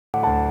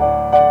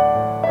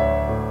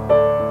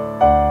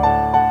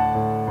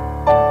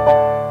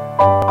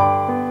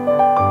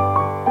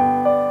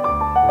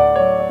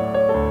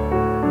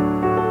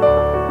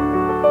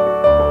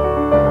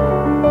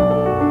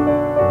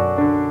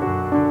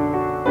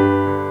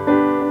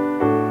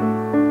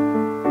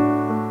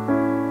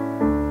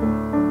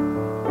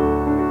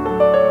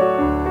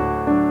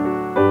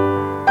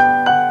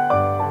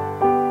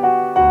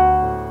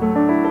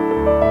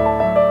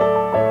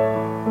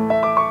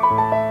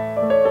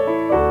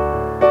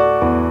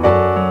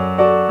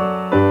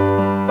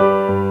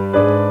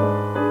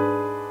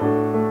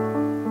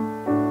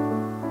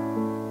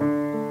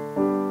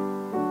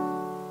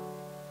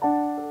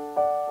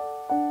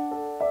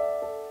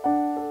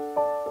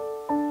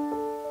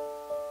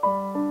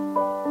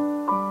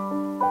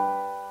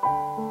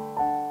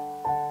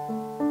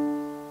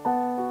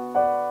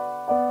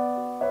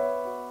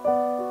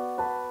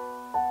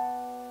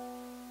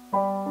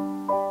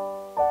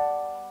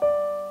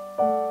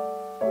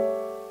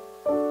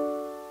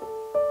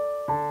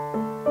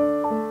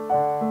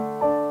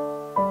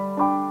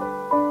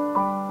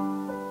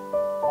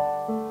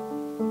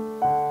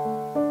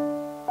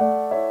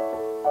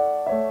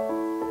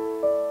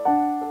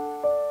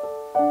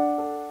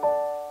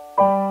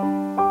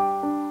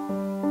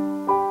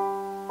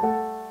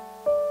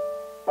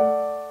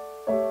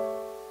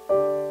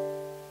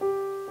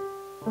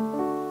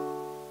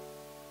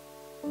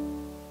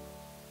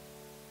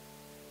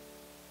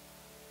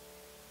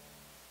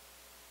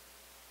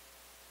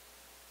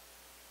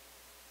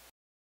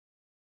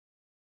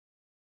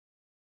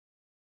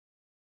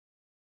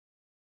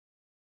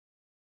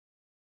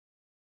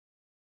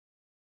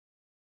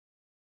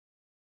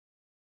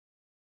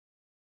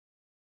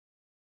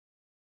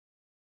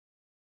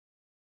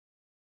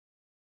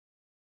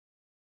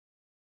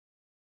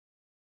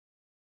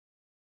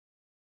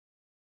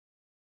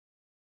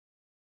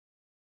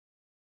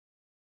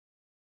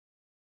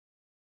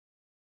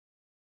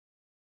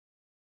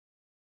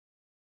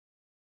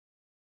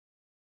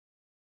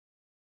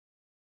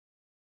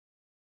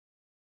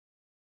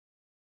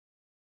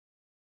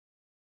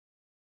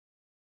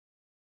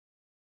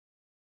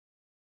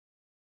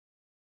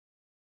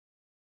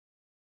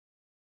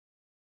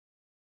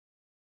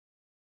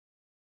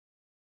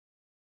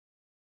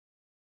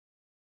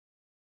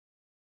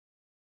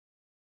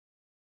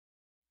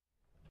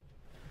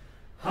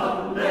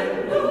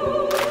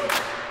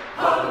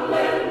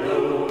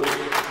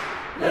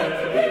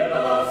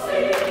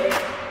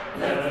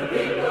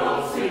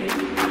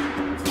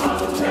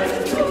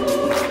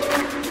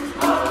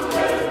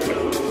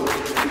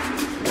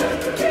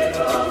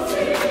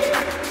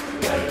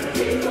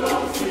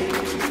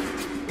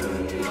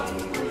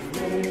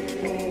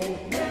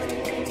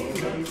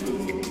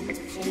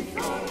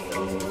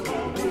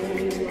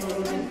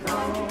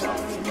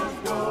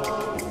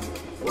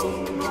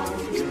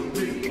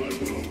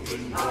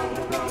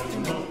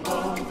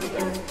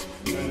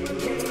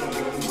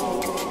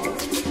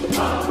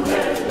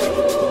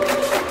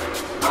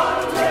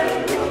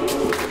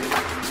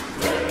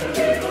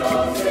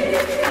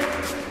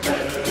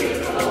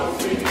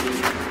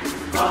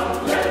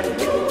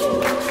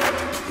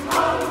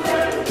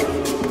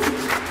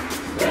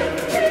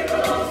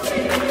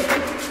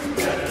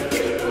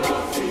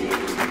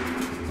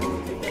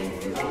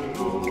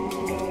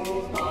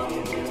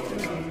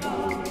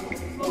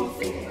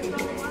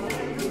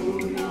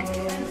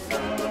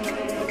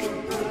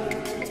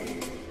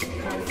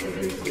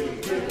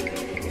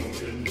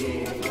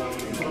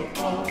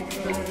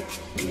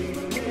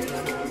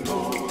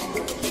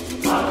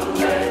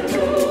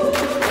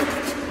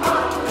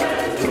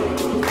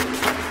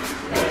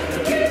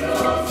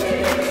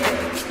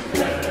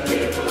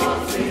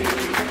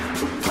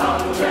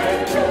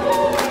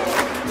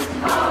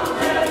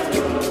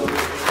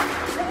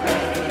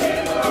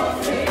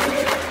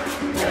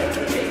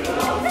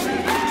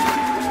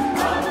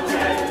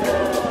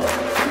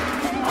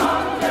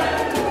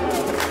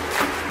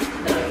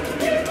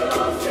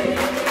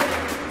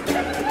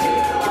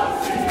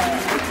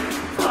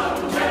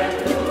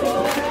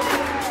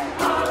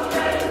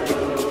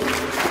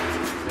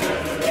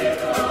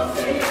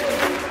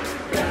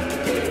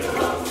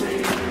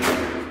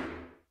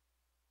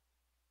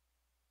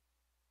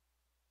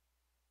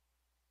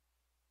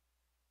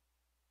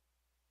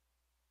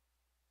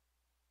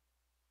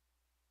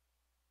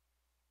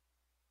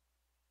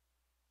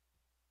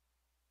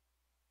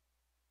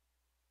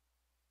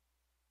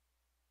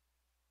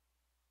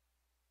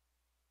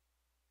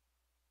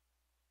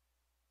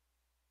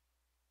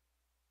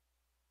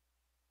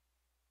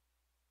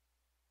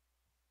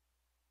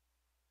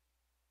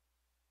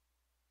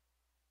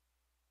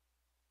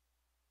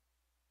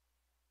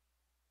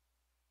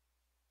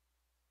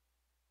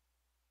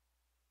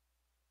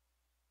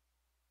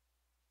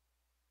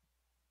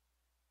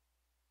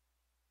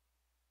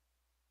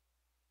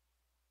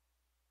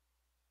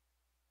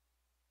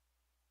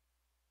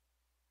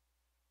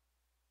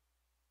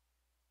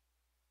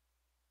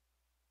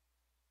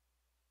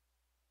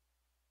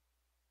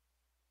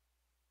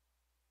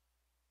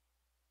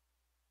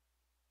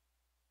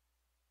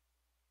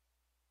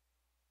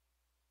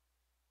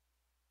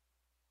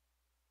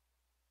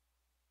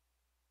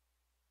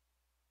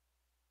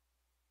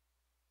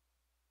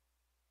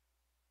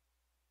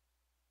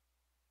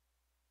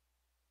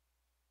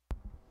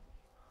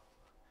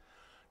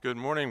Good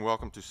morning.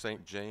 Welcome to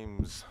St.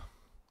 James.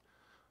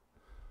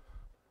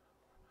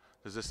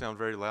 Does this sound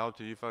very loud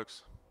to you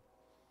folks?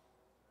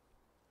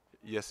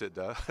 Yes, it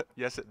does.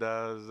 Yes, it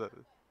does. Does it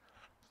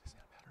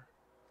sound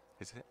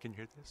better? Can you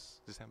hear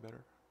this? Does it sound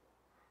better?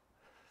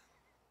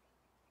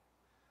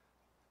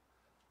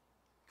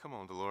 Come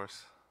on,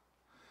 Dolores.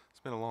 It's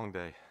been a long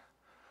day.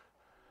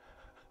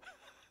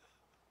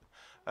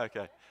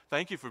 Okay.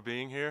 Thank you for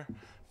being here.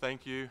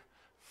 Thank you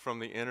from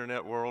the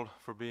internet world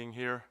for being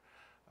here,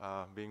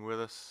 being with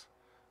us.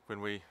 When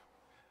we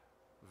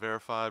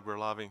verified we're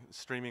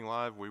streaming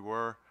live, we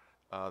were.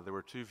 There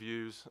were 2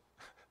 views.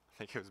 I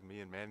think it was me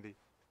and Mandy.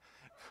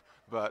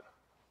 But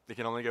it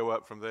can only go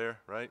up from there,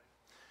 right?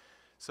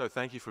 So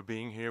thank you for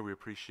being here. We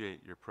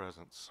appreciate your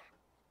presence.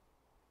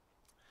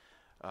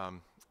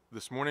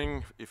 This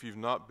morning, if you've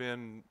not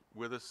been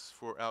with us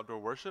for outdoor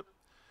worship,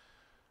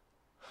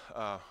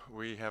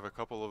 we have a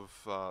couple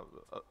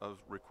of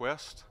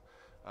requests.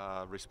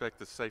 Respect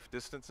the safe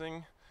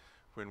distancing.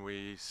 When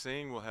we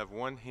sing, we'll have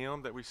one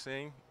hymn that we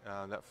sing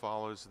that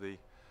follows the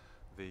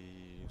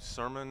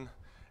sermon.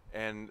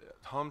 And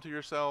hum to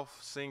yourself,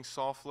 sing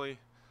softly.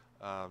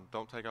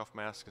 Don't take off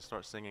masks and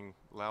start singing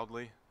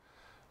loudly.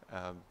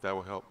 That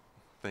will help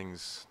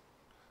things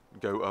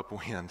go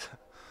upwind.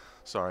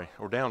 Sorry,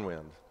 or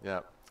downwind. Yeah.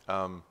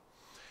 And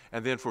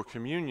then for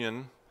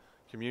communion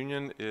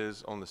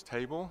is on this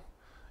table.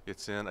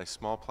 It's in a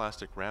small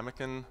plastic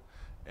ramekin,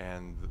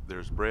 and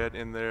there's bread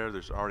in there.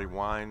 There's already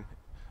wine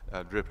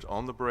dripped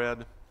on the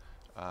bread,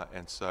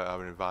 and so I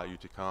would invite you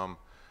to come.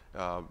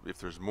 If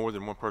there's more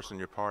than one person in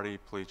your party,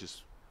 please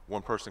just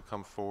one person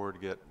come forward,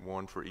 get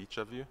one for each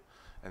of you,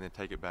 and then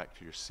take it back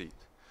to your seat.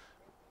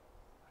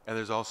 And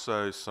there's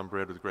also some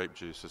bread with grape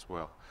juice as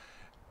well.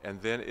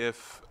 And then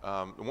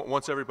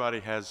once everybody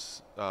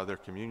has their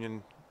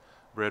communion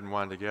bread and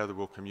wine together,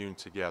 we'll commune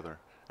together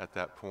at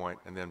that point,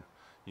 and then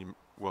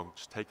we'll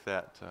just take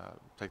that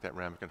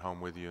ramekin home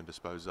with you and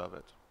dispose of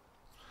it.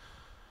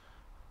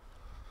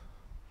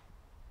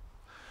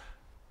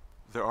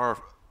 There are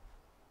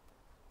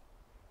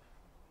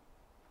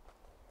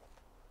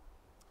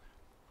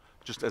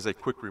just as a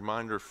quick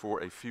reminder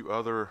for a few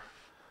other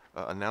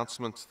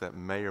announcements that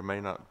may or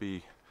may not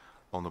be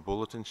on the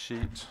bulletin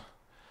sheet.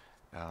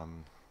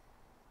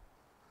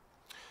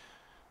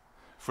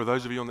 For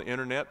those of you on the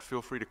internet,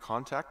 feel free to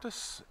contact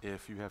us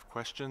if you have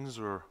questions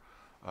or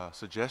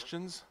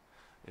suggestions.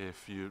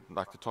 If you'd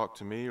like to talk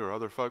to me or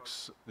other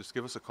folks, just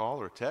give us a call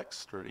or a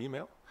text or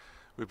email.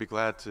 We'd be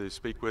glad to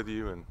speak with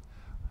you and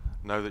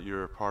know that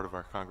you're a part of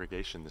our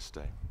congregation this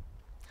day.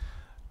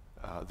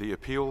 The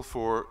appeal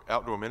for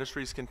outdoor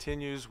ministries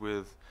continues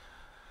with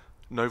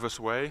Novus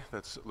Way,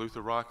 that's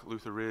Luther Rock,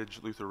 Luther Ridge,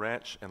 Luther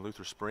Ranch, and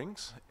Luther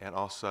Springs, and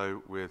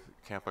also with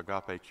Camp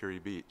Agape Curie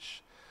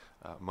Beach.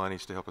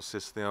 Monies to help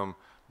assist them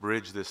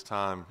bridge this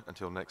time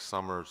until next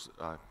summer's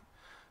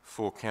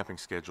full camping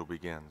schedule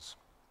begins.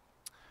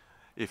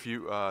 If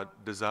you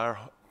desire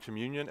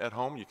communion at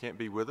home, you can't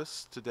be with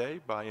us today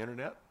by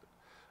internet,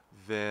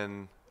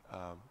 then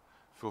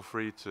feel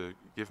free to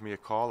give me a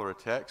call or a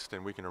text,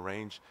 and we can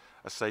arrange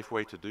a safe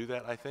way to do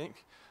that, I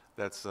think.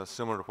 That's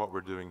similar to what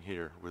we're doing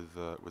here with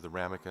the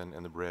ramekin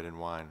and the bread and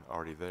wine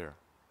already there.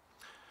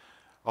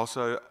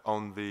 Also,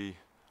 on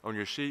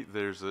your sheet,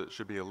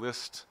 should be a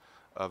list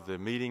of the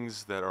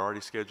meetings that are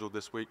already scheduled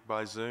this week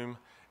by Zoom,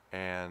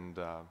 and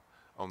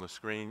on the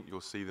screen,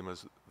 you'll see them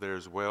there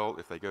as well.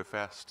 If they go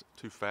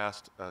too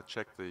fast,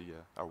 check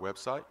our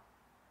website.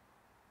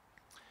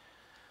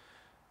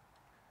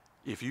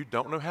 If you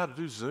don't know how to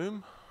do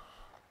Zoom,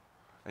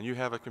 and you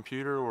have a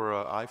computer or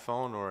an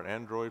iPhone or an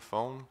Android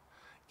phone,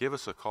 give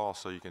us a call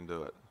so you can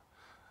do it.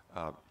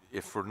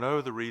 If for no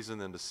other reason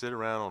than to sit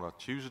around on a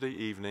Tuesday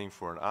evening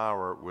for an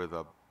hour with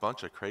a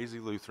bunch of crazy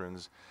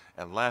Lutherans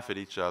and laugh at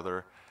each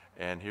other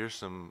and hear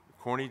some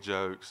corny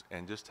jokes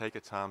and just take a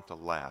time to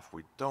laugh.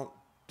 We don't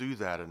do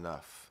that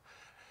enough.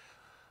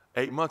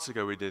 8 months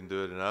ago we didn't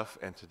do it enough,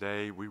 and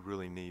today we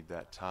really need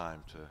that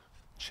time to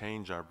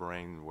change our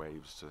brain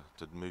waves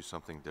to do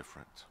something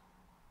different.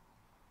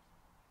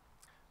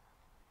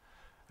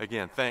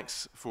 Again,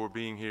 thanks for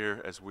being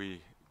here as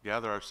we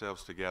gather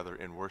ourselves together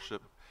in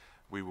worship.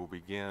 We will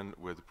begin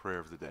with the prayer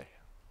of the day.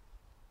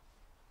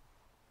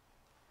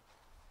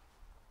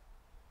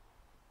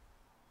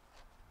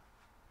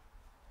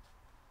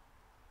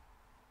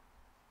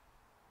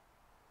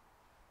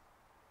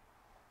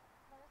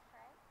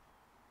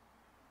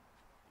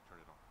 Turn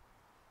it on.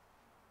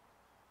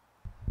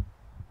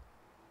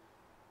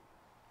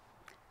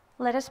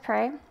 Let us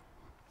pray.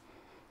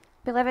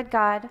 Beloved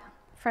God,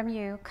 from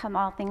you come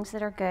all things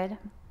that are good.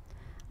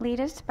 Lead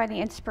us by the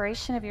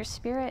inspiration of your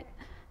Spirit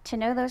to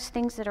know those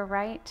things that are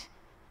right,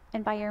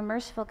 and by your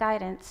merciful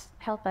guidance,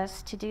 help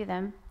us to do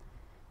them.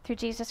 Through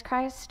Jesus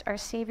Christ, our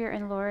Savior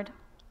and Lord.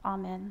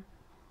 Amen.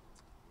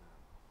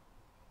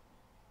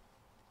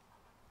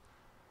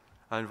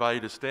 I invite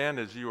you to stand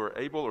as you are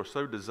able or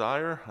so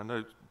desire. I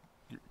know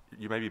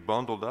you may be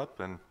bundled up,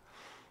 and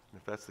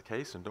if that's the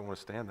case and don't want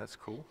to stand, that's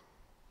cool.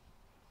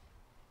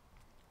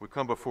 We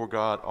come before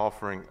God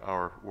offering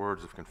our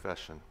words of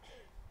confession.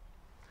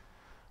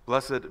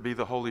 Blessed be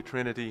the Holy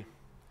Trinity,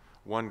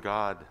 one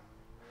God,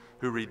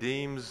 who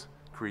redeems,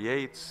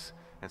 creates,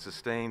 and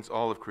sustains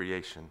all of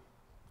creation.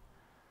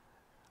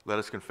 Let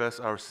us confess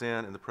our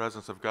sin in the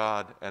presence of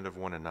God and of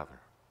one another.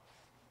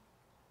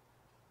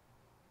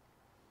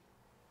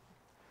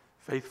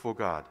 Faithful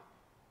God,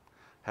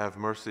 have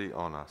mercy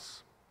on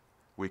us.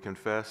 We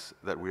confess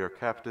that we are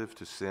captive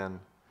to sin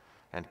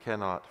and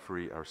cannot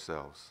free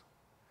ourselves.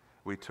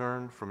 We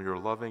turn from your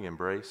loving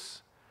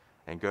embrace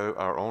and go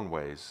our own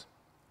ways.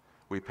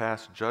 We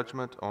pass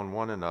judgment on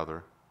one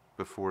another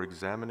before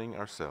examining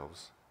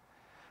ourselves.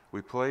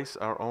 We place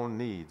our own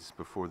needs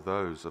before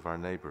those of our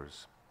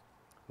neighbors.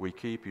 We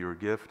keep your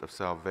gift of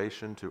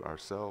salvation to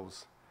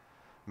ourselves.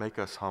 Make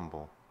us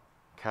humble,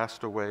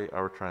 cast away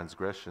our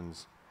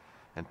transgressions,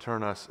 and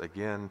turn us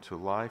again to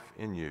life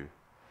in you.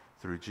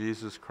 Through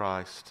Jesus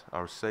Christ,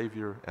 our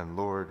Savior and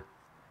Lord.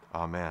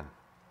 Amen.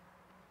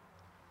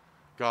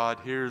 God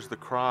hears the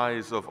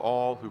cries of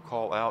all who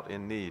call out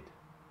in need.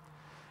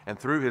 And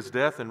through his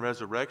death and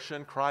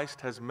resurrection,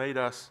 Christ has made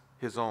us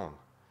his own.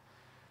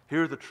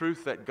 Hear the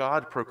truth that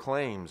God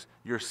proclaims: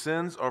 your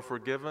sins are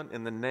forgiven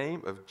in the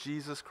name of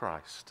Jesus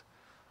Christ.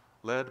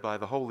 Led by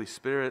the Holy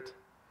Spirit,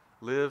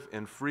 live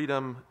in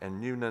freedom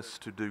and newness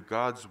to do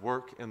God's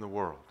work in the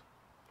world.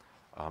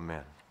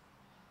 Amen.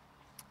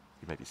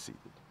 You may be seated.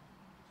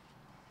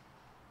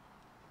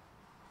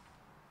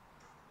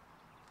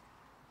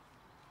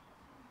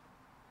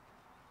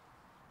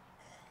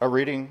 A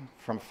reading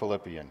from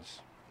Philippians.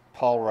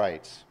 Paul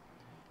writes,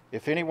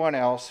 "If anyone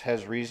else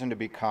has reason to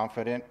be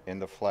confident in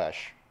the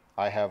flesh,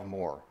 I have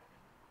more.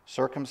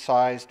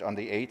 Circumcised on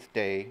the 8th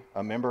day,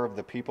 a member of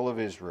the people of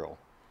Israel,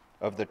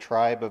 of the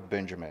tribe of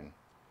Benjamin,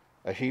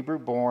 a Hebrew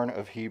born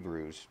of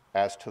Hebrews,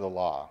 as to the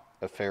law,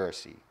 a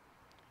Pharisee,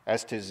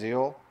 as to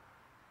zeal,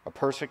 a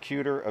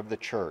persecutor of the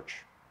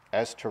church,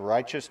 as to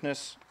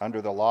righteousness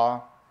under the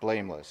law,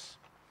 blameless.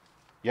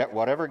 Yet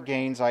whatever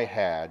gains I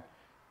had,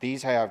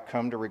 these I have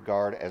come to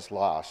regard as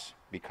loss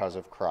because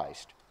of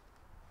Christ.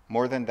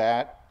 More than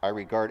that, I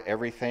regard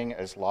everything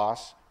as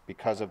loss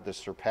because of the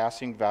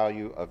surpassing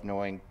value of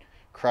knowing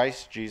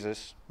Christ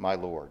Jesus, my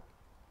Lord.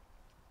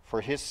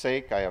 For his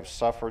sake I have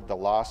suffered the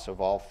loss of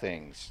all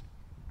things,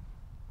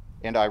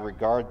 and I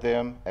regard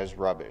them as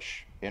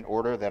rubbish, in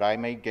order that I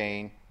may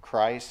gain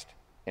Christ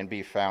and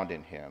be found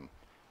in him,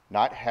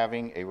 not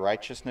having a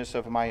righteousness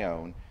of my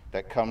own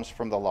that comes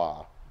from the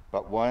law,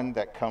 but one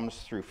that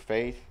comes through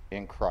faith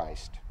in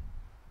Christ,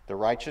 the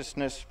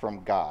righteousness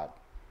from God,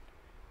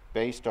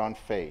 based on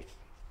faith.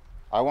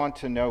 I want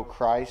to know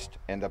Christ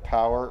and the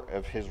power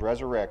of his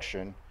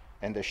resurrection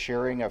and the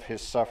sharing of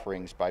his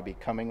sufferings by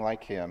becoming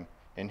like him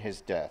in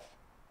his death,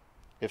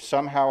 if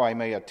somehow I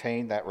may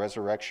attain that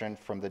resurrection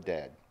from the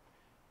dead.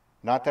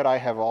 Not that I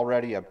have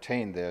already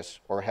obtained this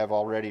or have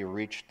already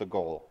reached the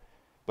goal,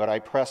 but I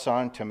press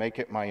on to make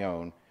it my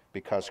own,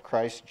 because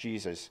Christ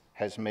Jesus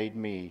has made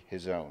me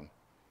his own.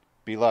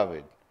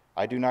 Beloved,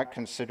 I do not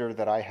consider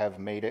that I have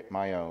made it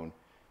my own,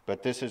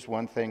 but this is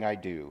one thing I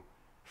do,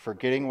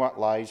 forgetting what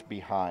lies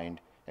behind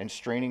and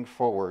straining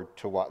forward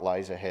to what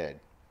lies ahead.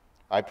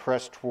 I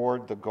press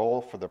toward the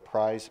goal for the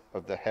prize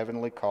of the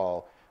heavenly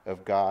call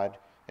of God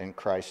in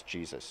Christ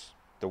Jesus."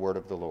 The word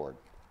of the Lord.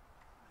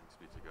 Thanks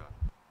be to God.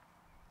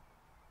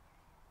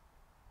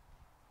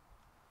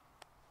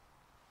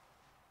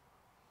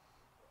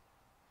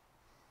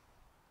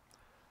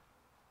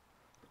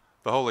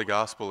 The Holy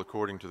Gospel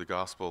according to the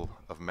Gospel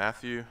of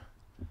Matthew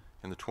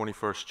in the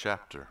 21st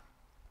chapter.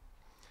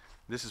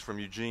 This is from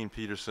Eugene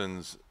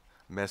Peterson's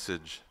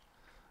Message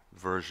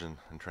version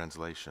and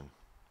translation.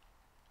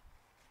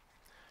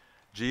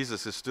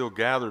 Jesus is still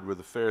gathered with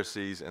the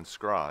Pharisees and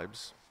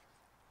scribes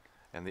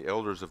and the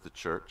elders of the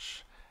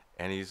church,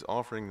 and he's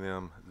offering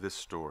them this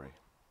story.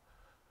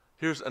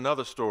 Here's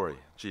another story,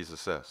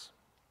 Jesus says.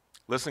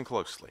 Listen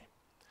closely.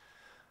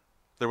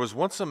 There was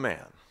once a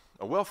man,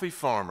 a wealthy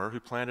farmer, who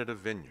planted a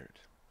vineyard.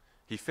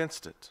 He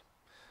fenced it,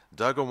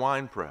 dug a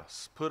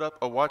winepress, put up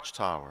a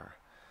watchtower,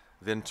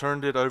 then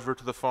turned it over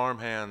to the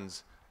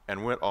farmhands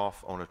and went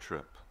off on a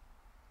trip.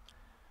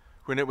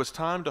 When it was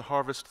time to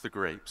harvest the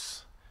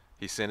grapes,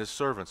 he sent his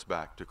servants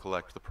back to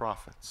collect the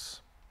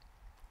profits.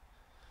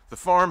 The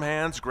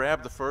farmhands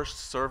grabbed the first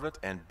servant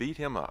and beat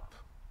him up.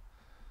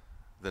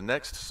 The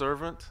next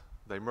servant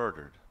they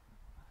murdered.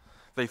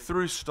 They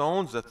threw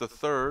stones at the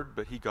third,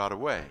 but he got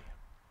away.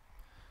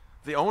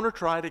 The owner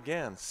tried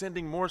again,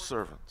 sending more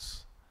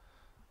servants.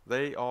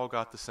 They all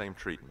got the same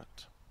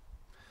treatment.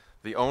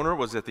 The owner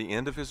was at the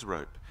end of his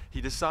rope.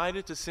 He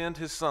decided to send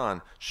his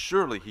son.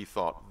 Surely, he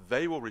thought,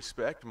 they will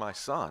respect my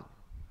son.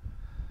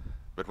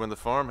 But when the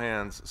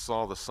farmhands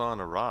saw the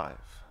son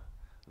arrive,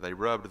 they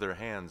rubbed their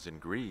hands in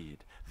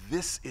greed.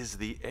 This is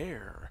the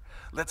heir.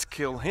 Let's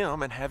kill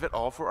him and have it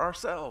all for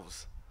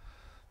ourselves.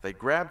 They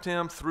grabbed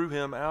him, threw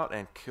him out,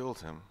 and killed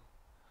him.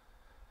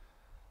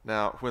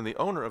 Now, when the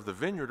owner of the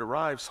vineyard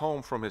arrives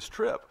home from his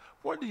trip,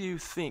 what do you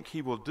think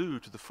he will do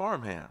to the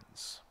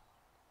farmhands?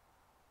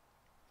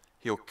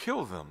 He'll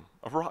kill them,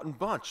 a rotten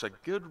bunch, a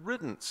good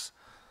riddance.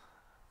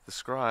 The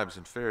scribes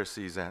and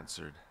Pharisees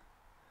answered,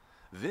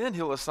 Then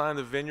he'll assign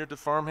the vineyard to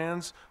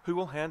farmhands who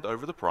will hand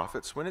over the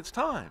profits when it's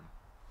time.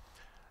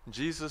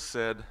 Jesus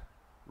said,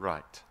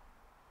 right.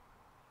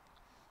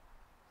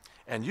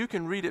 And you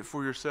can read it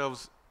for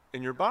yourselves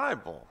in your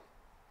Bible.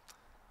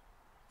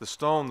 The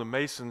stone the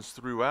masons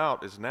threw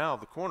out is now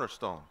the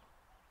cornerstone.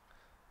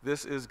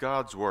 This is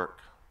God's work.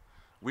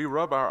 We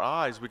rub our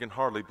eyes, we can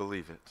hardly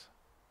believe it.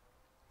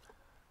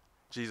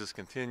 Jesus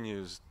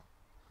continues,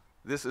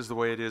 this is the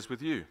way it is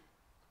with you.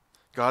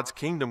 God's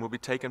kingdom will be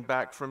taken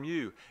back from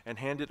you and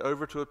handed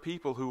over to a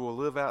people who will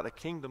live out a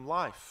kingdom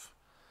life.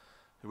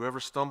 Whoever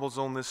stumbles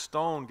on this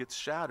stone gets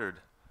shattered.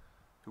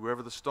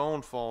 Whoever the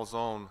stone falls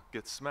on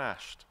gets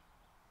smashed.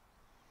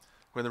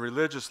 When the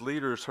religious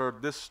leaders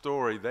heard this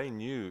story, they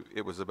knew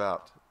it was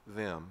about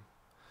them.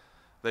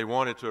 They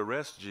wanted to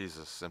arrest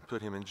Jesus and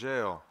put him in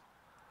jail.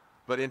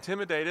 But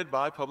intimidated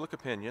by public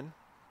opinion,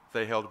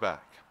 they held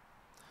back.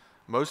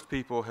 Most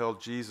people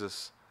held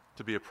Jesus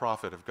to be a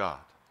prophet of God.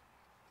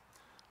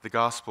 The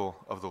gospel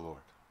of the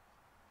Lord.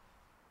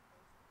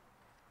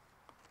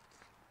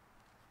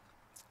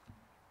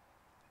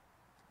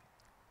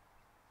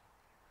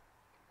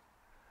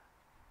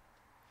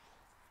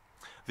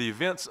 The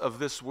events of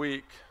this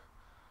week,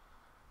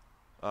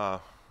 I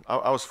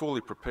was fully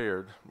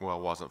prepared. Well, I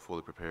wasn't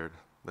fully prepared.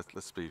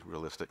 Let's be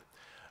realistic.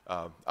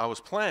 I was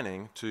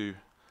planning to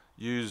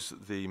use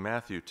the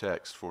Matthew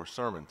text for a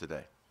sermon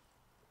today.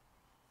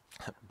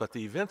 But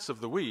the events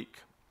of the week,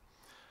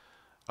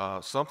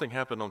 something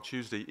happened on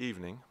Tuesday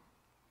evening.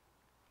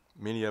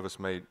 Many of us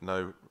may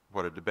know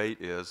what a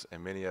debate is,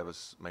 and many of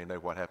us may know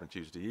what happened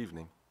Tuesday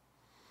evening.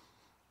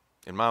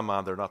 In my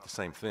mind, they're not the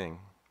same thing.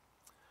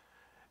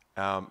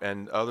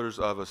 And others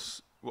of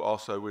us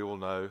we will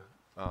know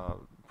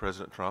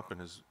President Trump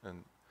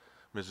and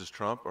Mrs.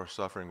 Trump are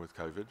suffering with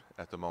COVID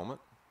at the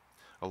moment,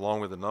 along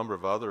with a number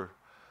of other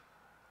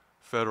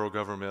federal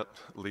government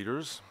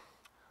leaders,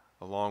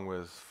 along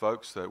with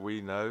folks that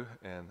we know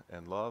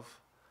and love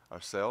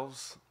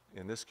ourselves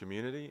in this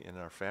community, in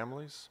our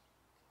families.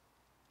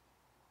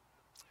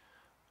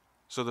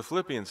 So the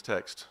Philippians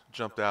text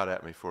jumped out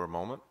at me for a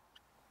moment.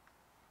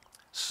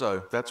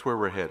 So that's where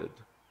we're headed.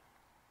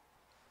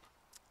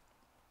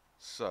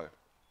 So,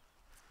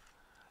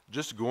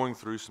 just going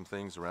through some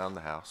things around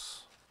the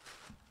house,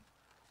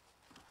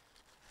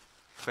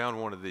 found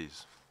one of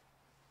these.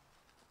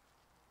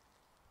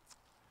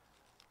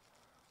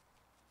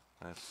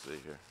 Let's see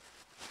here.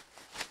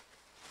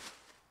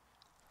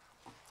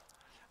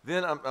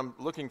 Then I'm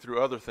looking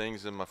through other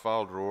things in my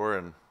file drawer,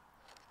 and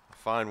I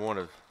find one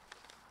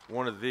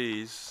of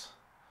these.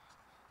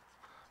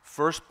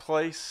 First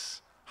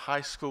place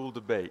high school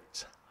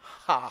debate.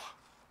 Ha!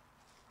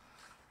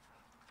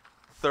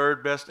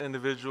 Third best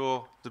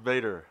individual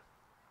debater.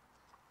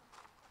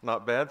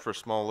 Not bad for a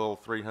small little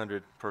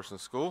 300-person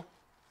school.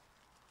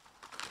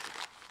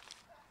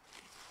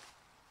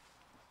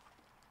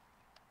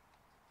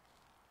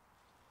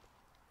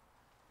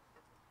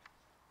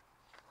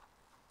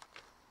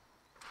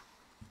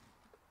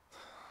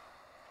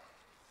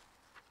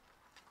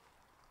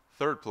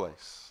 Third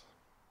place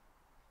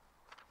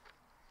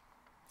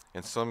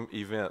in some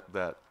event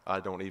that I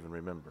don't even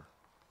remember.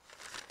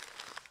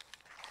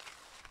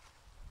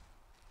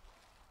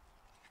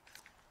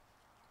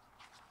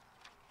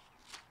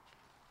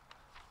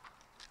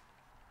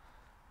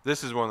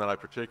 This is one that I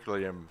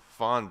particularly am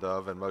fond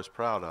of and most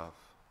proud of.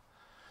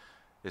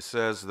 It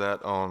says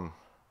that on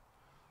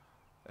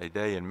a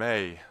day in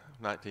May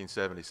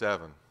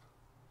 1977,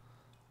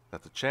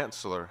 that the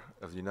Chancellor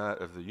of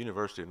the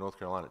University of North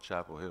Carolina at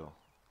Chapel Hill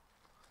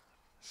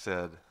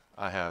said,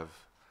 I have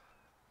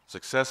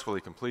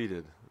successfully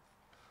completed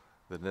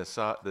the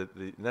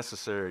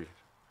necessary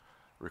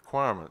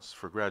requirements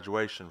for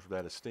graduation for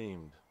that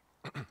esteemed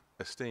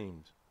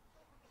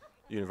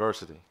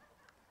university.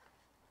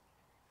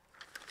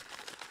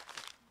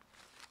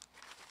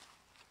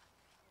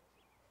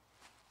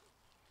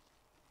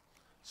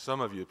 Some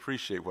of you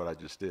appreciate what I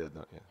just did,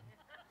 don't you?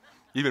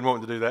 You've been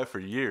wanting to do that for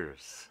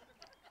years.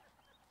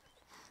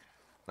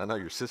 I know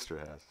your sister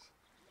has.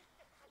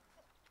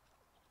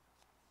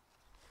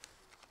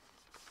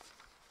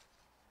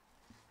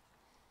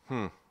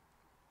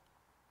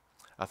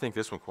 I think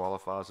this one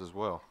qualifies as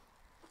well.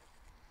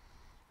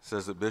 It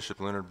says that Bishop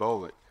Leonard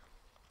Bolick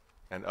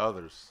and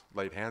others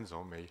laid hands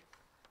on me. It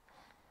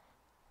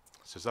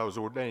says I was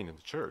ordained in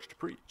the church to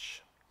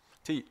preach,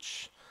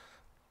 teach,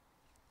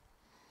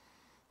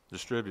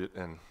 distribute,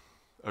 and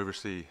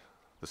oversee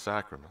the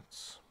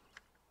sacraments.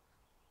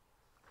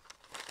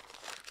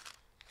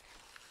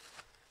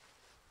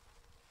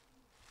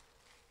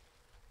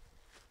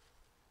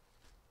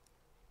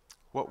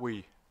 What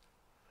we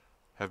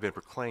have been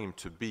proclaimed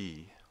to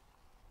be,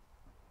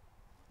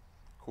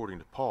 according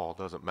to Paul,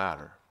 doesn't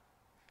matter.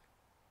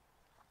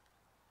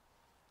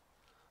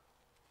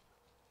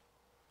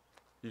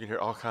 You can hear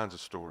all kinds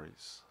of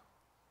stories.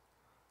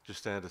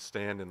 Just had to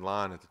stand in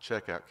line at the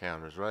checkout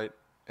counters, right?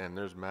 And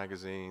there's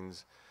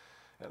magazines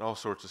and all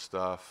sorts of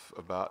stuff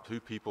about who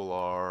people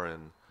are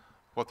and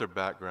what their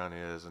background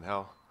is and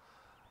how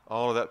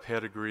all of that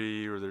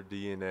pedigree or their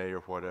DNA or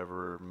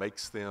whatever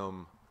makes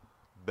them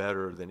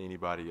better than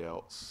anybody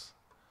else.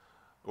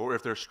 Or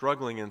if they're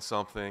struggling in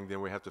something,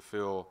 then we have to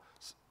feel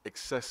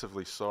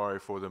excessively sorry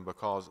for them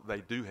because they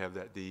do have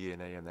that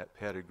DNA and that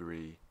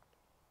pedigree.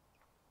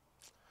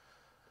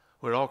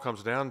 When it all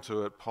comes down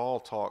to it, Paul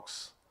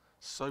talks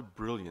so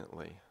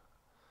brilliantly.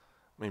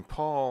 I mean,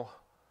 Paul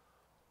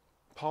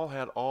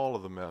had all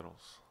of the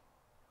medals.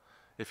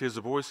 If he was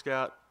a Boy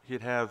Scout,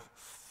 he'd have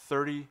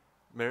 30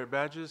 merit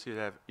badges, he'd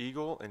have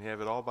Eagle, and he'd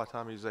have it all by the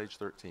time he was age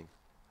 13.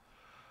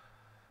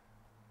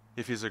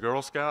 If he's a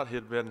Girl Scout,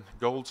 he'd been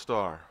Gold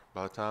Star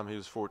by the time he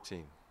was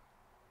 14.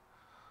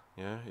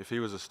 Yeah, if he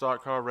was a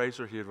stock car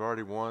racer, he had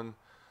already won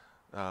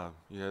the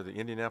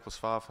Indianapolis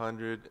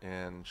 500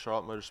 and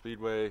Charlotte Motor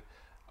Speedway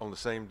on the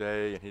same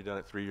day, and he'd done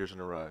it 3 years in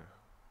a row.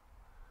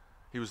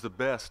 He was the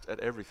best at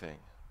everything.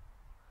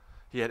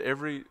 He had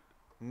every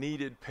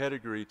needed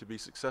pedigree to be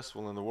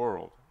successful in the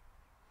world.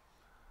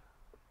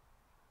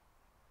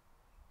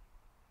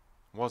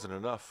 It wasn't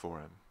enough for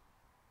him.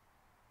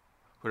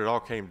 When it all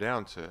came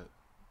down to it,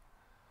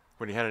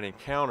 when he had an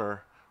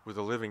encounter with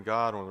the living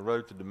God on the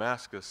road to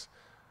Damascus,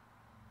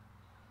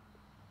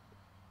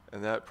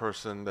 and that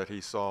person that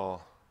he saw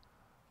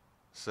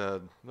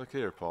said, "Look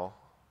here, Paul,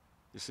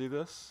 you see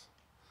this?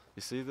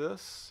 You see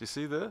this? You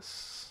see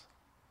this?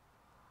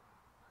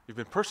 You've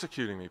been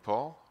persecuting me,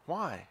 Paul.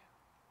 Why?"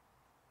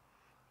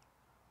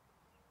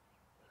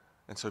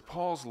 And so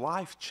Paul's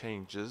life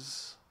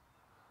changes,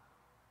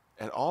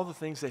 and all the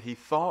things that he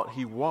thought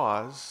he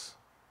was,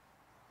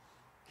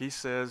 he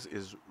says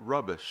is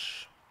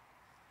rubbish.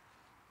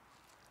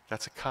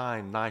 That's a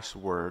kind, nice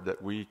word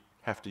that we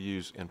have to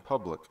use in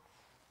public.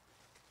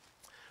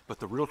 But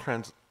the real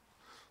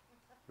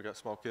we got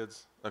small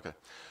kids? Okay.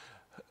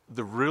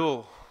 The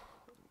real,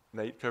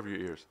 Nate, cover your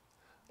ears.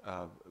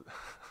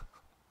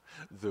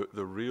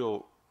 The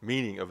real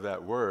meaning of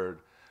that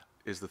word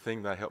is the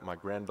thing that I helped my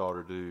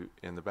granddaughter do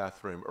in the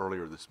bathroom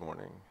earlier this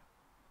morning.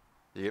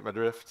 You get my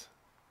drift?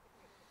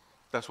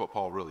 That's what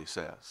Paul really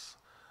says.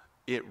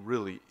 It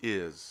really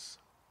is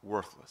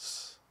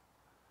worthless.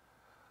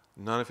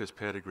 None of his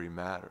pedigree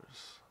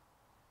matters.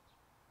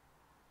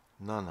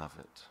 None of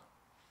it.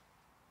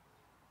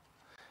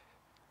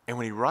 And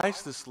when he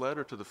writes this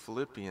letter to the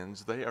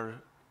Philippians, they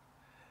are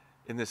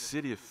in the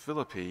city of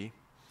Philippi,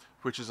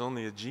 which is on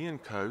the Aegean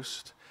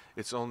coast.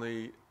 It's on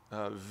the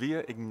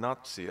Via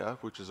Ignatia,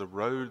 which is a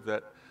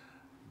road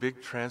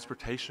big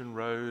transportation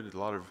road. A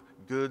lot of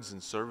goods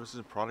and services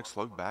and products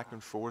flow back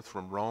and forth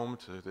from Rome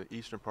to the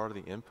eastern part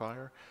of the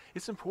empire.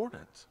 It's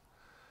important.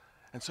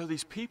 And so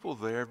these people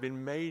there have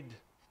been made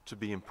to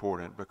be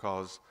important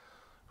because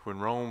when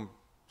Rome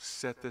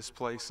set this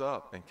place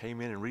up and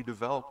came in and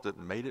redeveloped it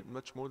and made it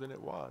much more than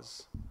it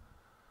was,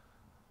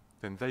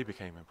 then they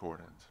became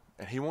important.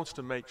 And he wants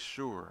to make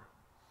sure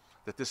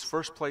that this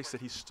first place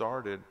that he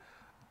started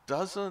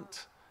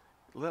doesn't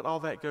let all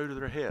that go to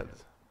their head,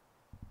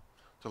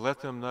 to let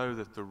them know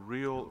that the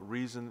real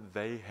reason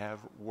they have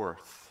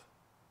worth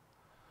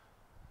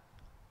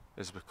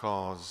is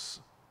because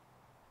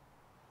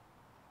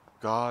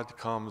God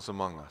comes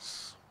among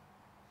us.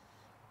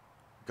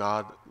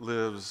 God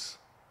lives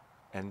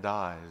and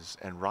dies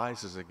and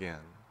rises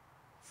again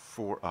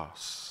for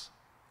us.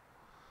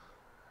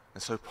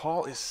 And so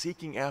Paul is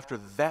seeking after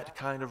that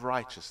kind of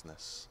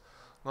righteousness,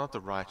 not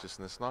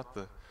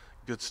the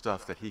good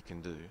stuff that he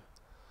can do,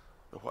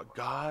 but what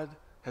God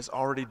has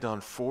already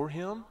done for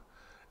him,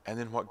 and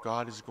then what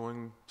God is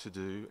going to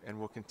do and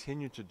will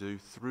continue to do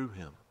through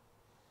him,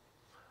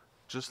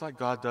 just like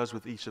God does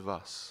with each of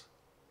us.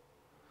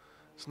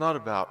 It's not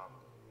about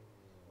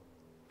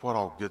what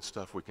all good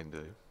stuff we can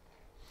do.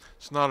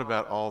 It's not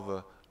about all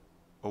the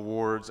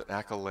awards and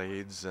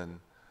accolades and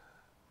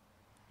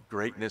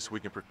greatness we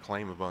can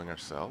proclaim among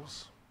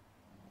ourselves.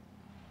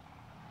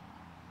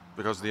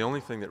 Because the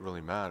only thing that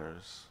really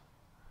matters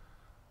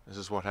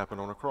is what happened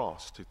on a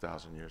cross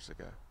 2,000 years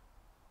ago.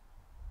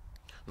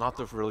 Not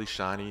the really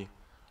shiny,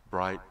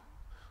 bright,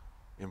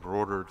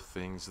 embroidered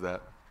things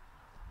that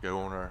go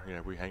on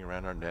we hang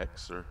around our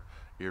necks or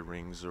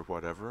earrings or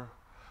whatever.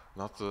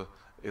 Not the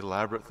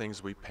elaborate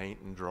things we paint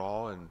and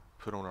draw and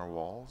put on our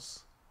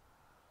walls.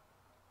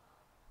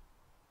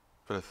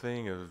 But a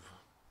thing of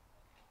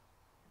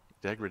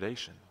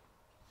degradation,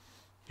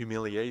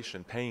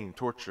 humiliation, pain,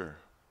 torture,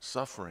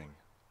 suffering.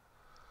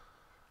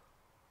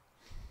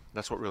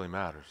 That's what really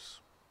matters.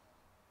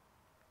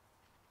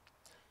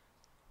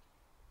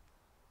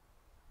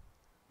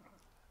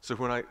 So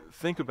when I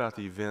think about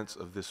the events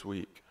of this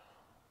week,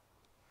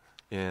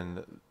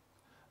 in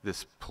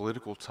this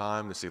political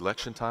time, this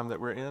election time that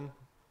we're in,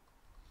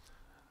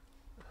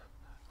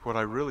 what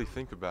I really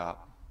think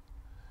about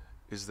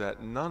is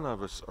that none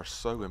of us are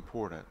so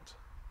important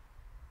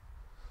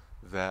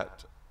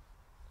that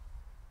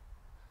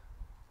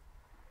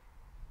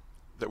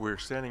we're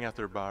standing out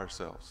there by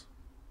ourselves.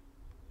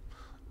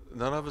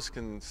 None of us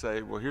can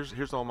say, well,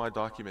 here's all my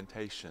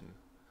documentation,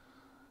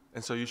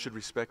 and so you should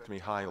respect me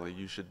highly.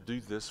 You should do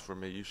this for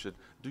me. You should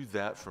do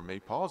that for me.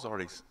 Paul's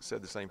already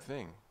said the same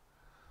thing.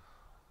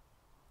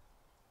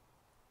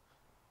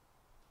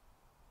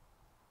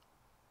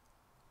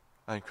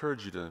 I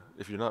encourage you to,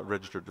 if you're not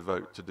registered to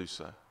vote, to do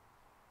so.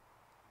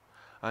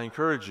 I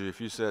encourage you, if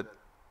you said,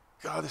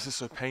 God, this is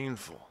so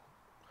painful.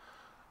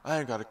 I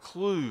ain't got a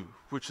clue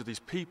which of these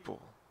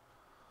people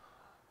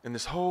in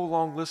this whole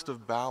long list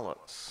of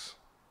ballots,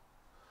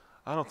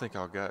 I don't think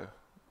I'll go.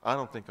 I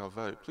don't think I'll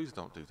vote. Please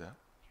don't do that.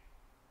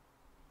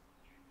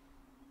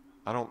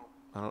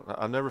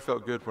 I never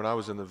felt good when I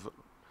was in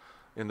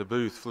the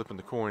booth flipping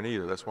the coin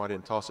either. That's why I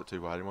didn't toss it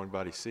too wide. I didn't want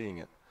anybody seeing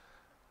it.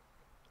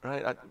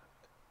 Right?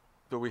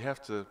 But we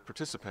have to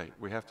participate.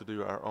 We have to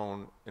do our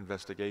own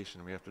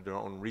investigation. We have to do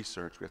our own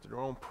research. We have to do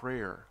our own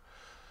prayer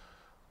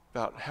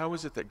about how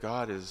is it that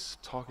God is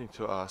talking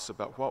to us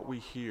about what we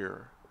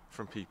hear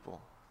from people.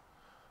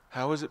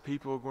 How is it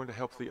people are going to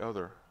help the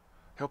other,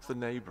 help the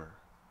neighbor?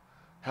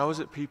 How is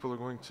it people are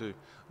going to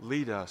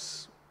lead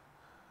us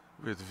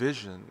with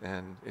vision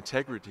and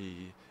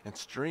integrity and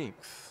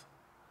strength?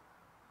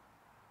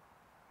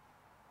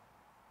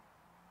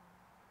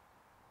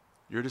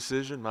 Your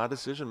decision, my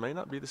decision may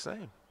not be the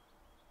same.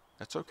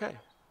 That's okay.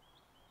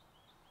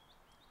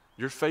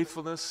 Your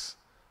faithfulness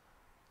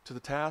to the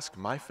task,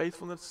 my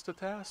faithfulness to the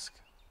task,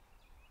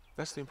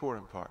 that's the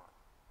important part.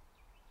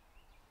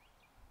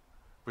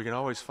 We can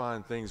always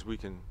find things we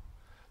can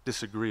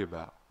disagree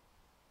about.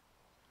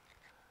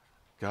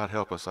 God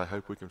help us, I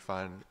hope we can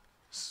find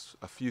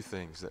a few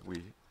things that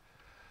we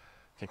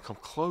can come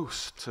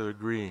close to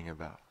agreeing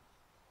about.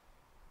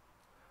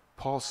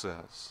 Paul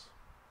says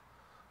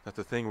that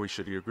the thing we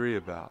should agree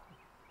about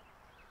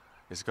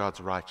is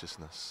God's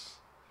righteousness,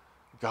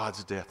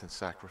 God's death and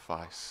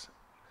sacrifice,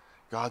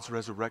 God's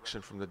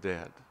resurrection from the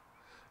dead,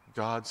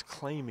 God's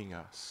claiming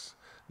us,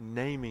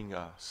 naming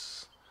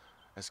us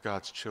as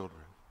God's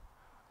children,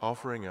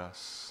 offering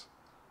us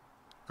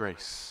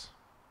grace.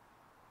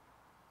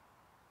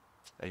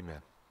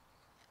 Amen.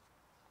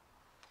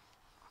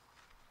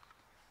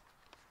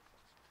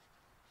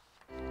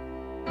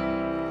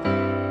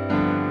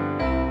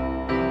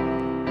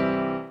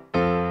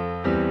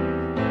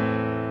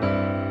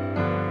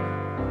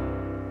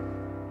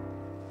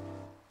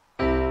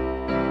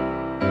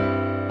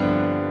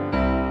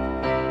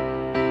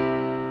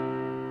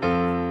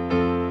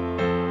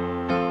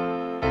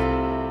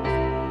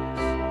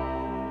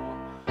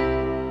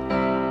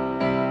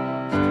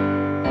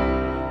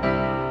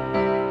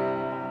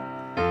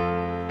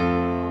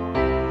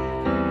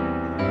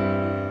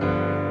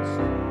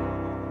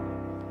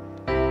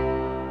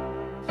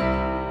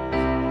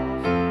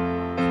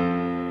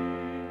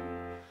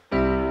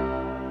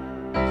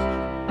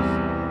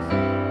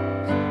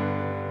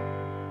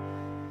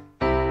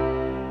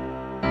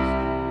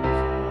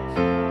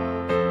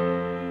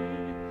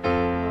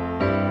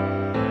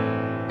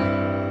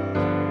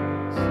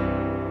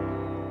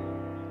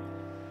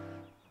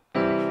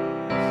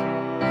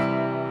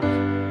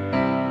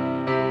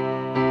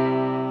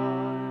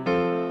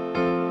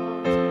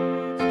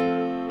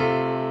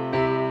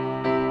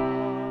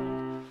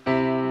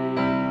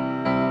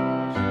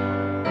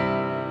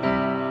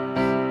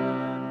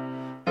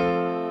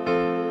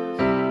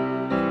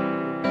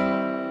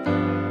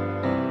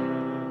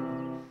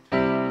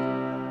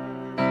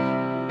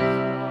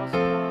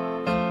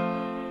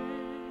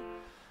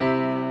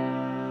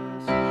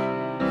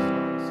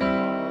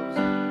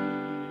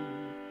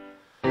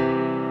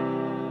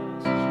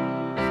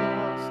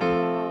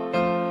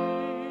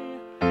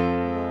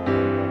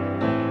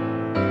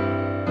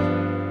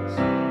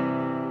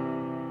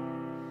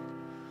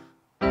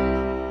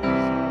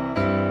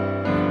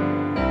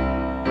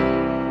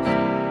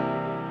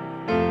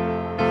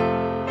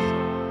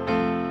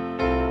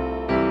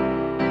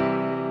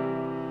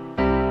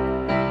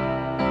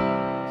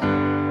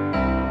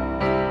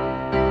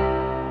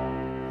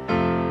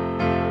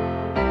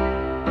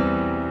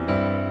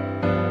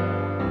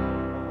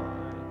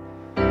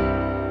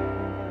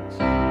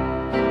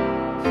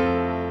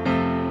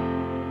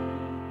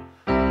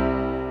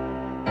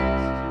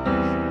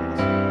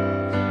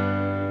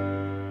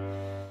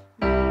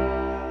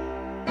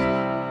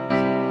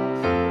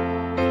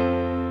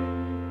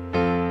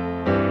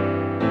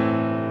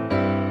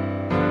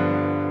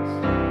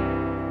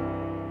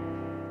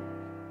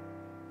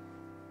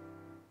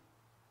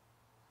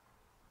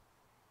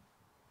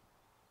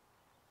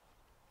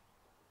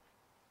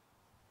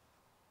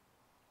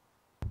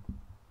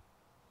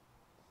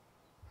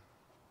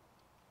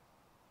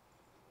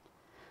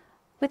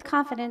 With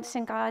confidence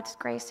in God's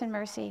grace and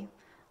mercy,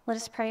 let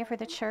us pray for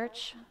the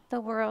church,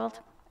 the world,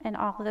 and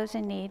all those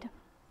in need.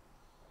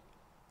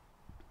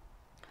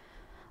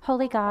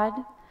 Holy God,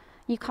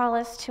 you call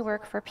us to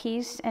work for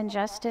peace and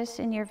justice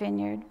in your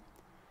vineyard.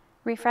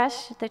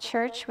 Refresh the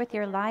church with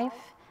your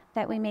life,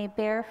 that we may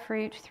bear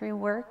fruit through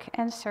work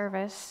and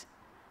service.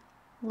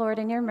 Lord,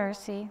 in your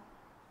mercy.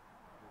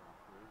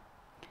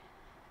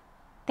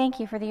 Thank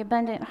you for the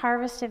abundant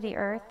harvest of the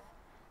earth.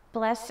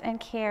 Bless and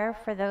care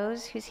for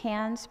those whose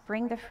hands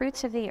bring the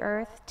fruits of the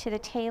earth to the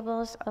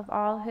tables of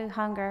all who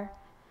hunger.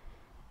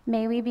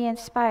 May we be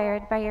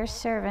inspired by your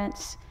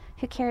servants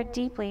who care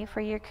deeply for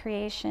your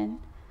creation,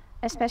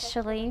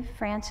 especially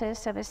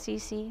Francis of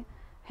Assisi,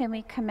 whom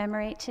we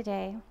commemorate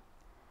today.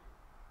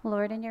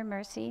 Lord, in your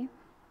mercy,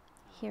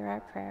 hear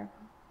our prayer.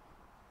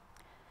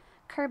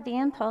 Curb the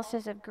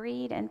impulses of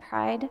greed and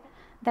pride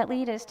that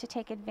lead us to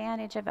take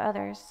advantage of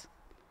others.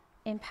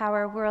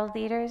 Empower world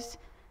leaders,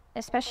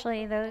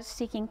 especially those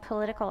seeking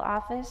political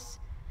office,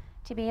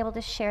 to be able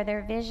to share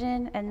their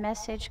vision and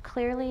message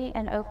clearly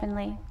and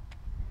openly.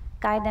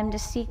 Guide them to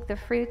seek the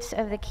fruits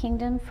of the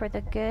kingdom for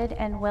the good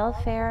and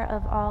welfare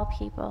of all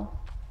people.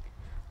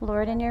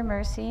 Lord, in your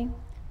mercy,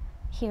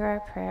 hear our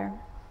prayer.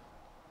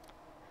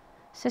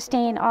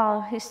 Sustain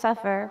all who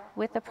suffer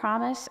with the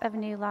promise of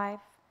new life.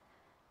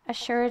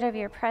 Assured of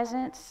your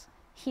presence,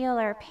 heal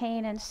our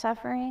pain and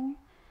suffering,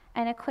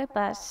 and equip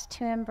us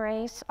to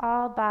embrace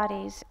all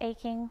bodies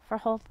aching for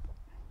whole.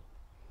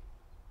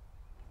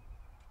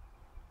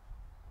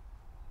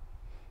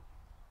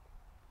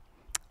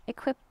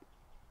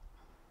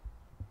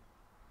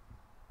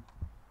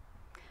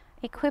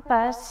 Equip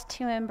us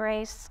to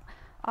embrace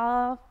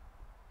all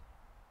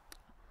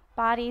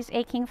bodies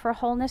aching for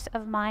wholeness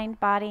of mind,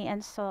 body,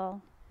 and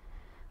soul.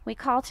 We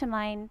call to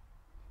mind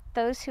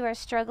those who are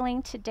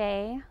struggling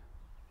today,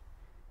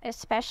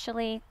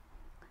 especially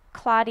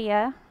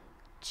Claudia,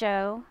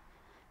 Joe,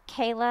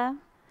 Kayla,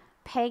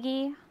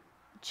 Peggy,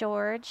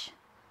 George,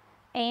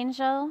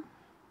 Angel,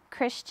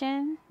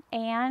 Christian,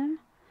 Anne,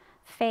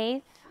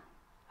 Faith,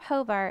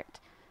 Hobart,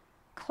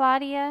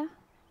 Claudia,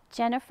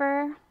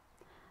 Jennifer,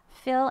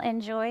 Phil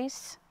and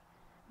Joyce,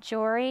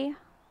 Jory,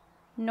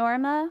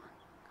 Norma,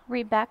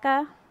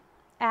 Rebecca,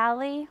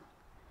 Allie,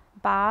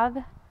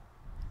 Bob,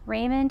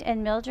 Raymond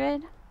and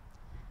Mildred,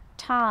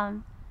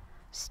 Tom,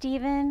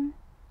 Stephen,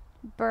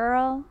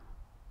 Burl,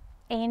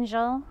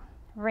 Angel,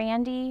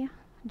 Randy,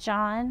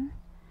 John,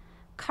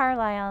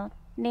 Carlisle,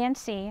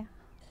 Nancy,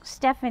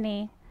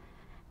 Stephanie,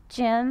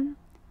 Jim,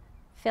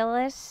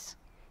 Phyllis,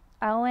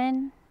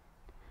 Owen,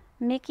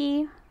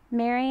 Mickey,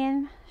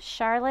 Marion,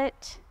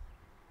 Charlotte,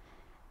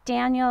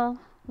 Daniel,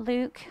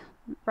 Luke,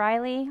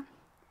 Riley,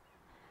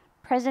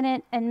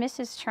 President and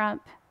Mrs.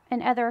 Trump,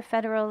 and other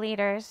federal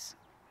leaders,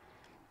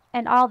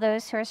 and all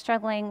those who are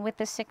struggling with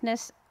the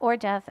sickness or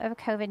death of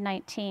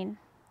COVID-19,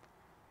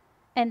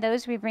 and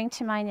those we bring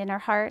to mind in our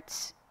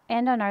hearts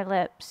and on our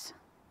lips.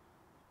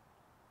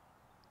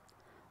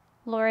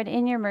 Lord,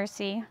 in your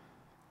mercy,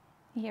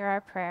 hear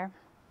our prayer.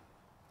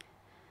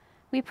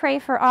 We pray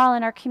for all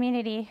in our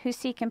community who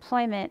seek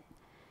employment.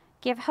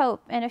 Give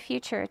hope and a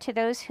future to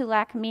those who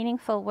lack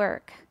meaningful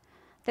work,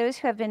 those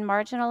who have been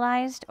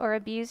marginalized or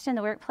abused in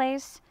the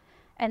workplace,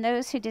 and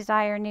those who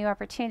desire new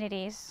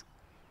opportunities.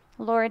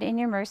 Lord, in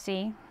your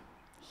mercy,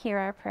 hear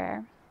our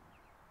prayer.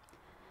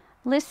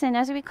 Listen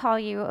as we call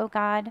you, O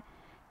God,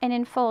 and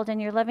enfold in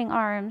your loving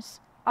arms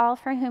all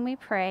for whom we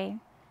pray,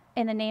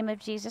 in the name of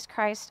Jesus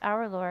Christ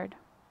our Lord.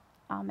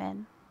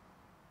 Amen.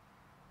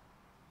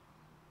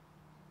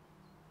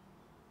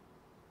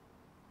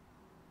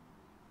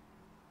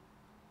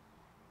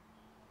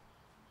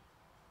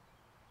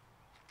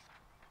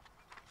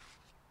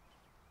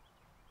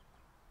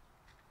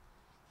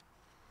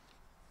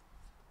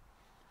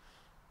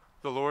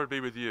 The Lord be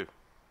with you.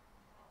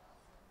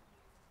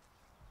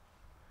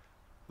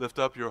 Lift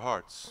up your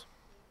hearts.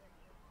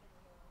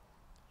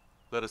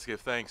 Let us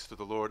give thanks to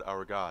the Lord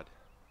our God.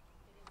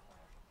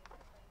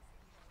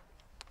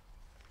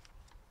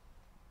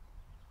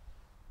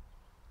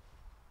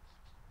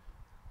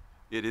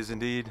 It is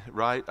indeed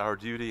right, our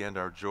duty and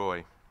our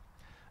joy,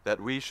 that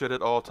we should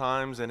at all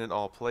times and in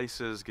all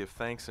places give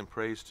thanks and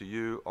praise to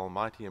you,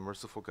 Almighty and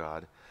merciful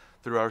God,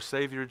 through our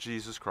Savior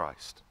Jesus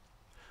Christ,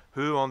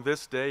 who on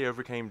this day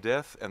overcame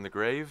death and the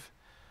grave,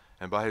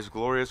 and by his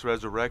glorious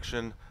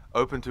resurrection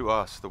opened to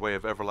us the way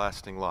of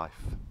everlasting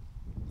life.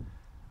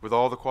 With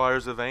all the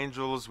choirs of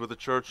angels, with the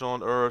church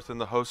on earth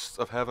and the hosts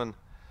of heaven,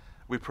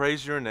 we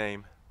praise your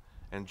name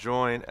and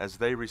join as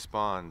they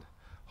respond,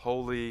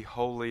 Holy,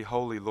 holy,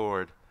 holy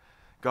Lord,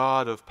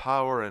 God of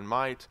power and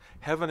might,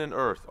 heaven and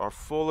earth are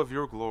full of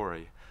your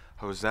glory.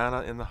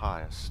 Hosanna in the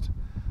highest.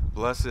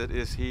 Blessed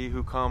is he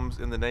who comes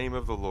in the name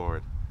of the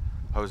Lord.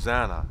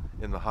 Hosanna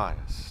in the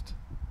highest.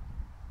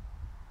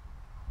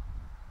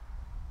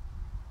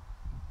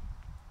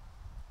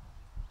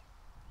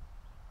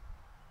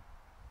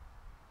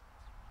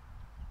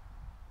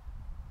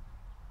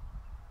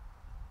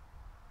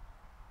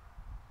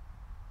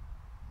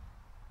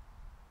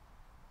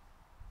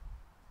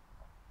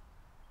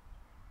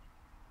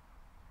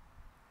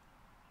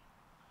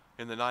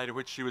 In the night in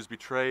which she was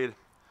betrayed,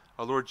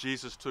 our Lord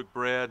Jesus took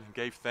bread and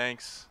gave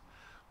thanks,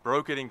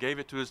 broke it and gave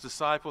it to his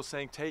disciples,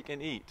 saying, "Take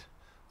and eat.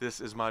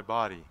 This is my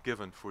body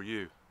given for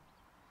you."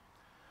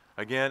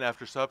 Again,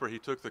 after supper, he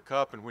took the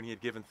cup, and when he had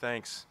given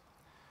thanks,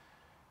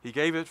 he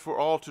gave it for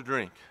all to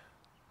drink,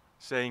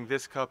 saying,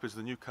 "This cup is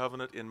the new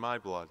covenant in my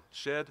blood,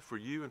 shed for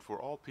you and for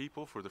all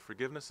people for the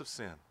forgiveness of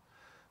sin.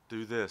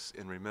 Do this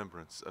in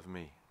remembrance of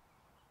me."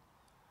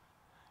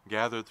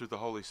 Gathered through the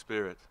Holy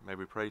Spirit, may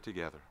we pray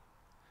together.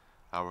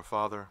 Our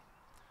Father,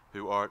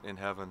 who art in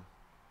heaven,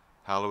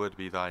 hallowed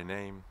be thy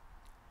name.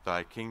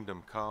 Thy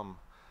kingdom come,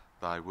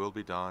 thy will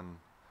be done,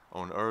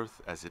 on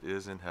earth as it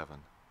is in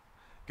heaven.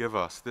 Give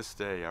us this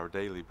day our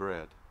daily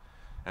bread,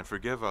 and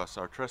forgive us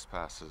our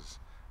trespasses,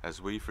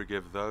 as we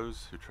forgive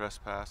those who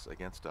trespass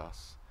against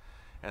us.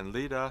 And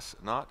lead us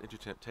not into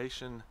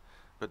temptation,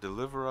 but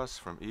deliver us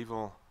from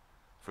evil.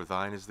 For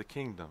thine is the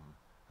kingdom,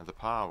 and the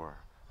power,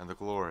 and the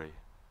glory,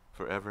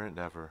 forever and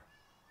ever.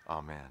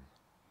 Amen.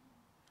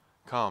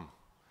 Come,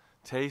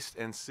 taste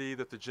and see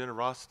that the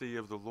generosity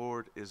of the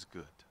Lord is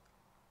good.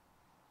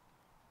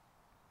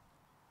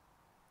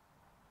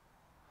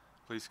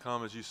 Please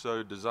come as you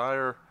so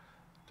desire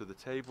to the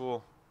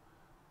table.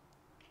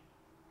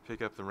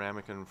 Pick up the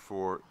ramekin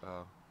for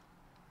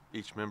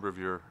each member of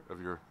your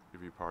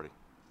party.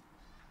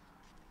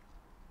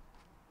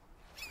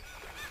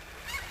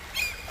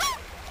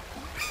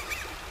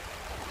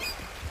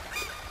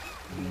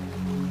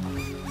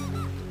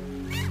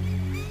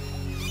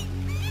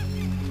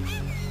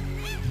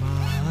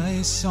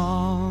 My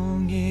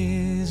song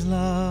is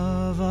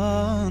love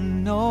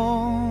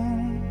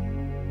unknown,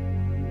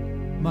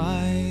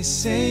 my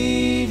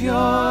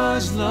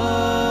Savior's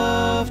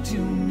love to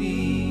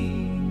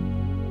me,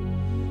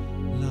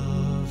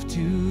 love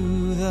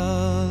to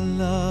the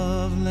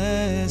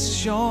loveless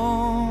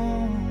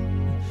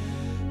shown,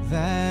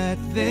 that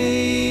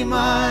they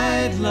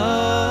might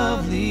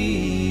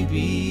lovely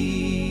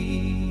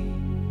be.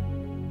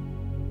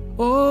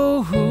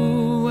 Oh,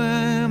 who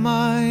am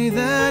I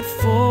that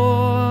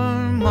for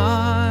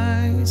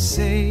my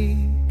sake?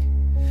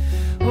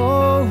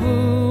 Oh,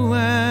 who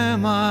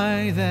am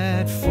I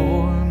that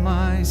for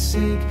my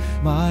sake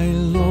my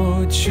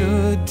Lord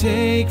should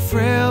take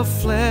frail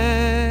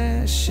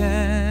flesh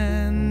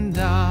and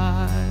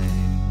die?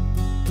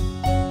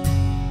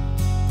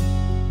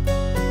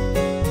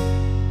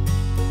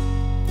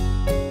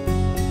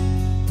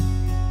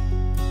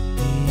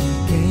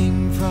 He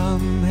came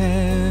from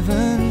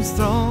heaven's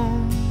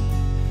throne,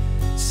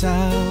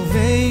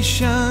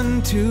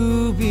 salvation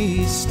to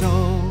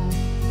bestow,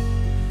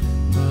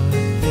 but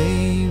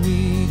they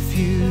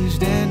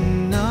refused,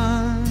 and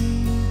none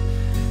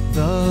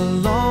the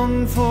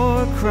longed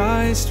for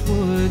Christ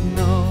would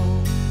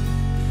know.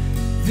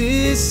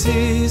 This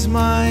is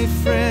my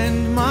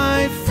friend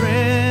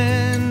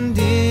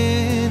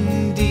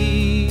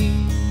indeed.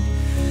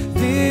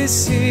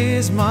 This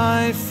is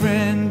my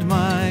friend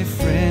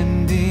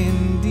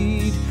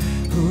indeed,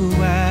 who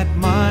at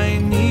my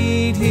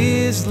need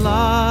his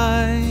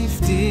life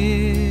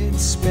did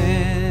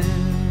spend.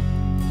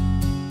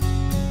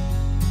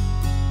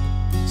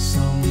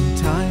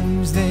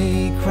 Sometimes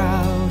they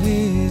crowd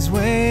his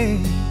way,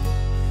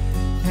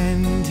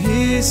 and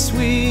his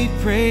sweet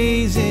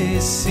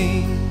praises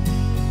sing,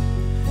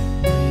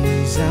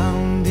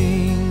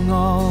 resounding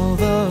all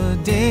the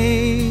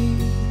day.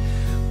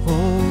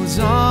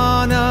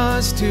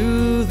 Hosannas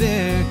to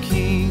their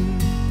King.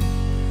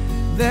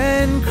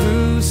 Then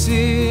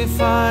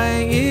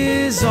crucify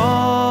is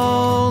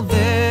all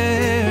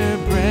their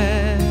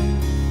breath.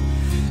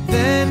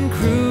 Then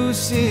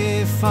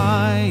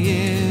crucify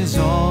is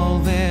all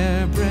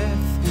their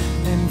breath.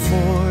 And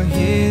for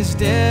his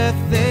death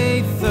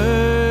they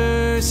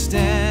thirst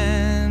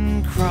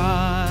and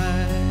cry.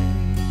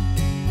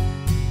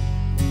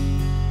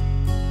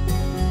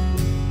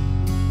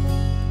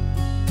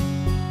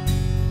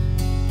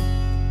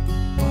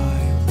 Why,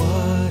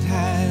 what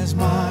has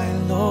my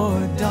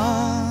Lord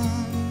done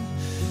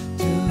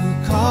to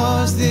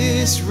cause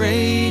this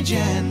rage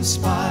and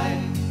spite?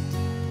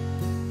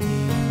 He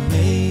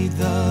made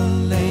the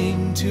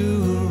lame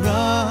to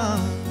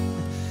run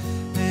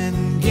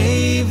and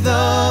gave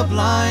the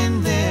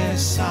blind their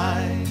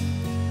sight.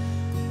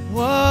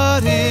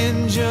 What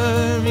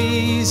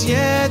injuries,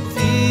 yet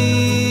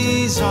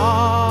these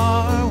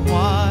are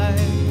wide.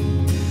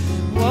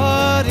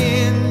 What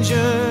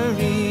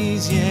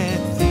injuries, yet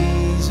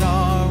these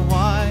are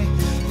why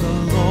the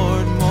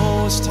Lord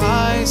Most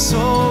High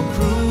so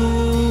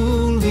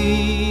cruelly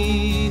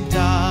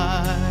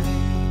dies.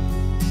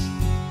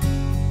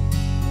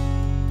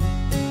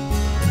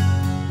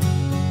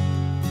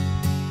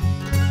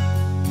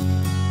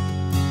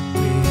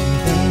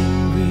 With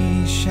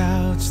angry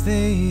shouts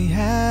they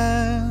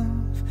have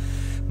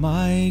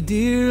my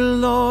dear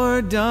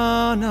Lord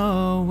done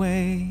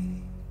away.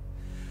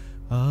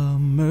 A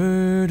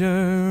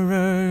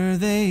murderer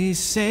they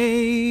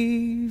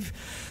save,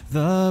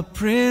 the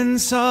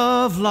Prince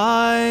of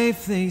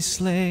Life they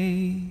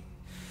slay.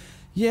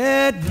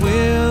 Yet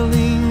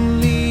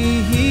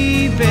willingly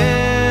he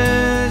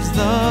bears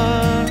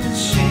the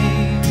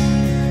shame.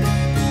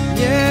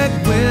 Yet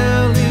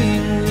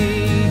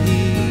willingly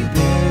he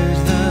bears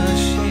the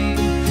shame,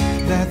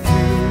 that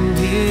through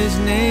his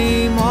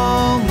name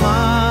all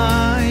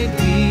might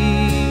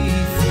be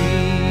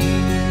free.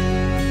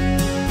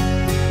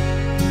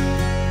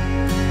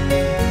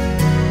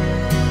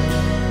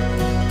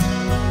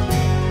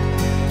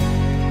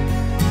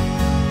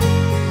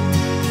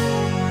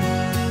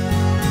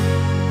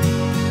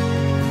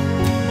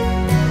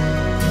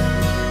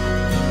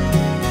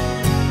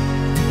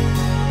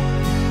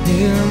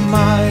 Here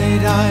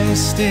might I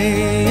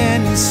stay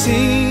and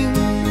sing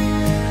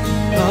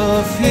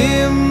of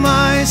him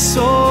my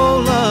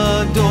soul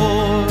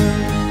adores.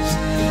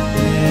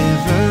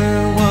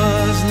 Never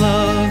was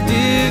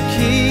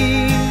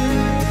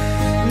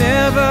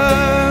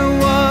never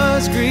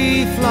was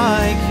grief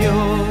like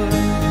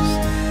yours.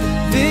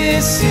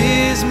 This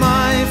is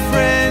my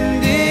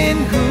friend in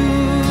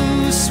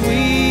whose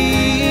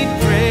sweet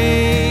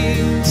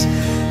praise.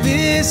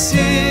 This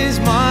is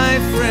my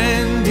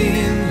friend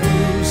in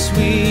whose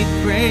sweet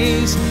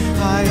praise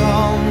I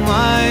all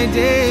my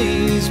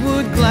days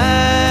would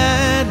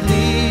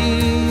gladly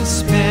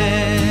spend.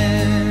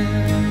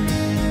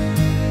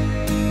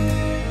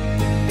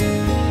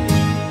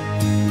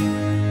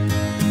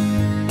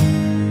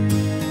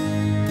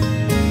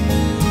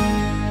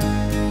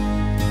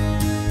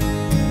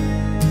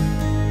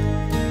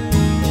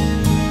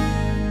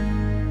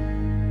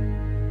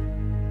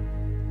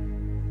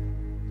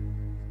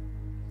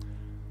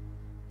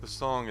 The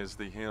song is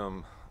the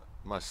hymn,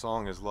 My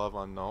Song is Love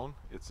Unknown.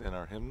 It's in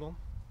our hymnal,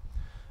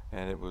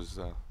 and it's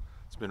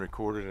been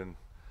recorded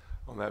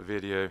on that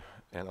video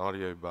and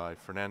audio by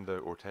Fernando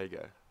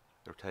Ortega.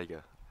 Yeah,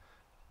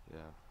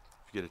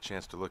 if you get a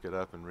chance to look it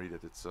up and read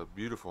it, it's a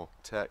beautiful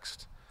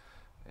text,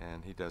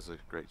 and he does a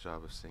great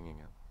job of singing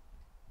it.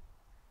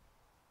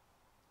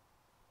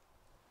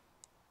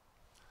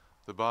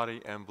 The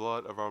body and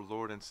blood of our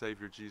Lord and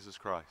Savior Jesus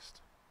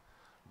Christ,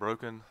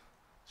 broken,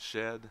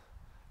 shed,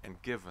 and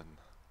given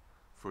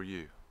for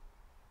you.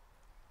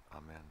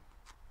 Amen.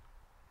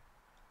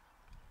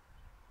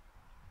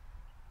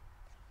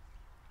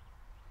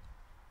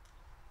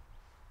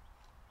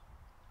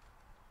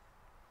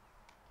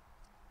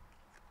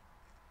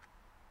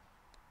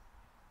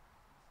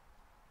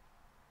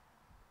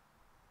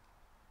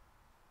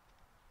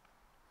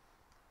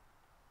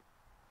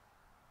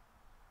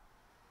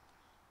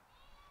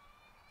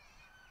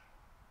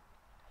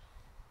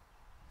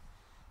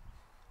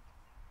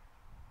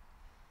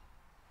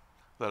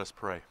 Let us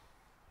pray.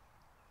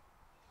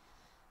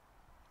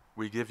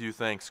 We give you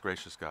thanks,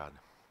 gracious God,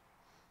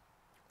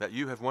 that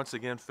you have once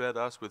again fed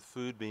us with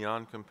food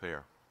beyond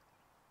compare,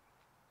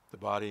 the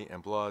body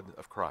and blood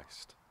of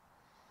Christ.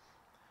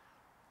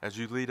 As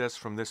you lead us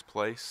from this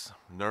place,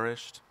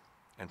 nourished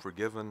and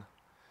forgiven,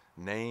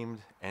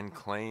 named and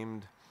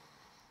claimed,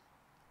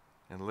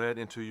 and led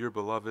into your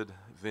beloved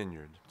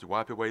vineyard to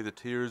wipe away the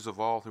tears of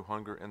all who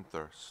hunger and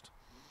thirst,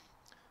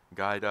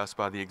 guide us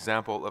by the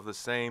example of the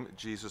same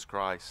Jesus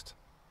Christ,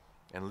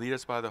 and lead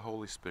us by the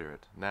Holy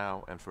Spirit,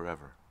 now and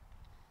forever.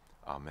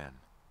 Amen.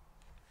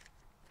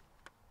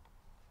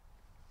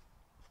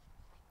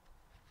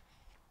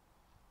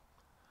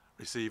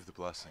 Receive the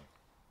blessing.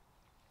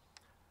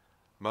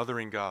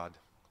 Mothering God,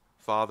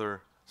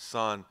 Father,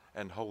 Son,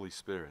 and Holy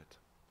Spirit,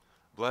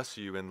 bless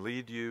you and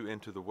lead you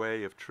into the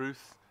way of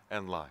truth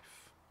and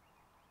life.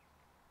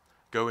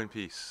 Go in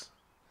peace.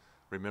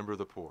 Remember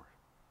the poor.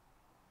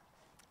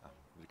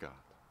 Amen. God.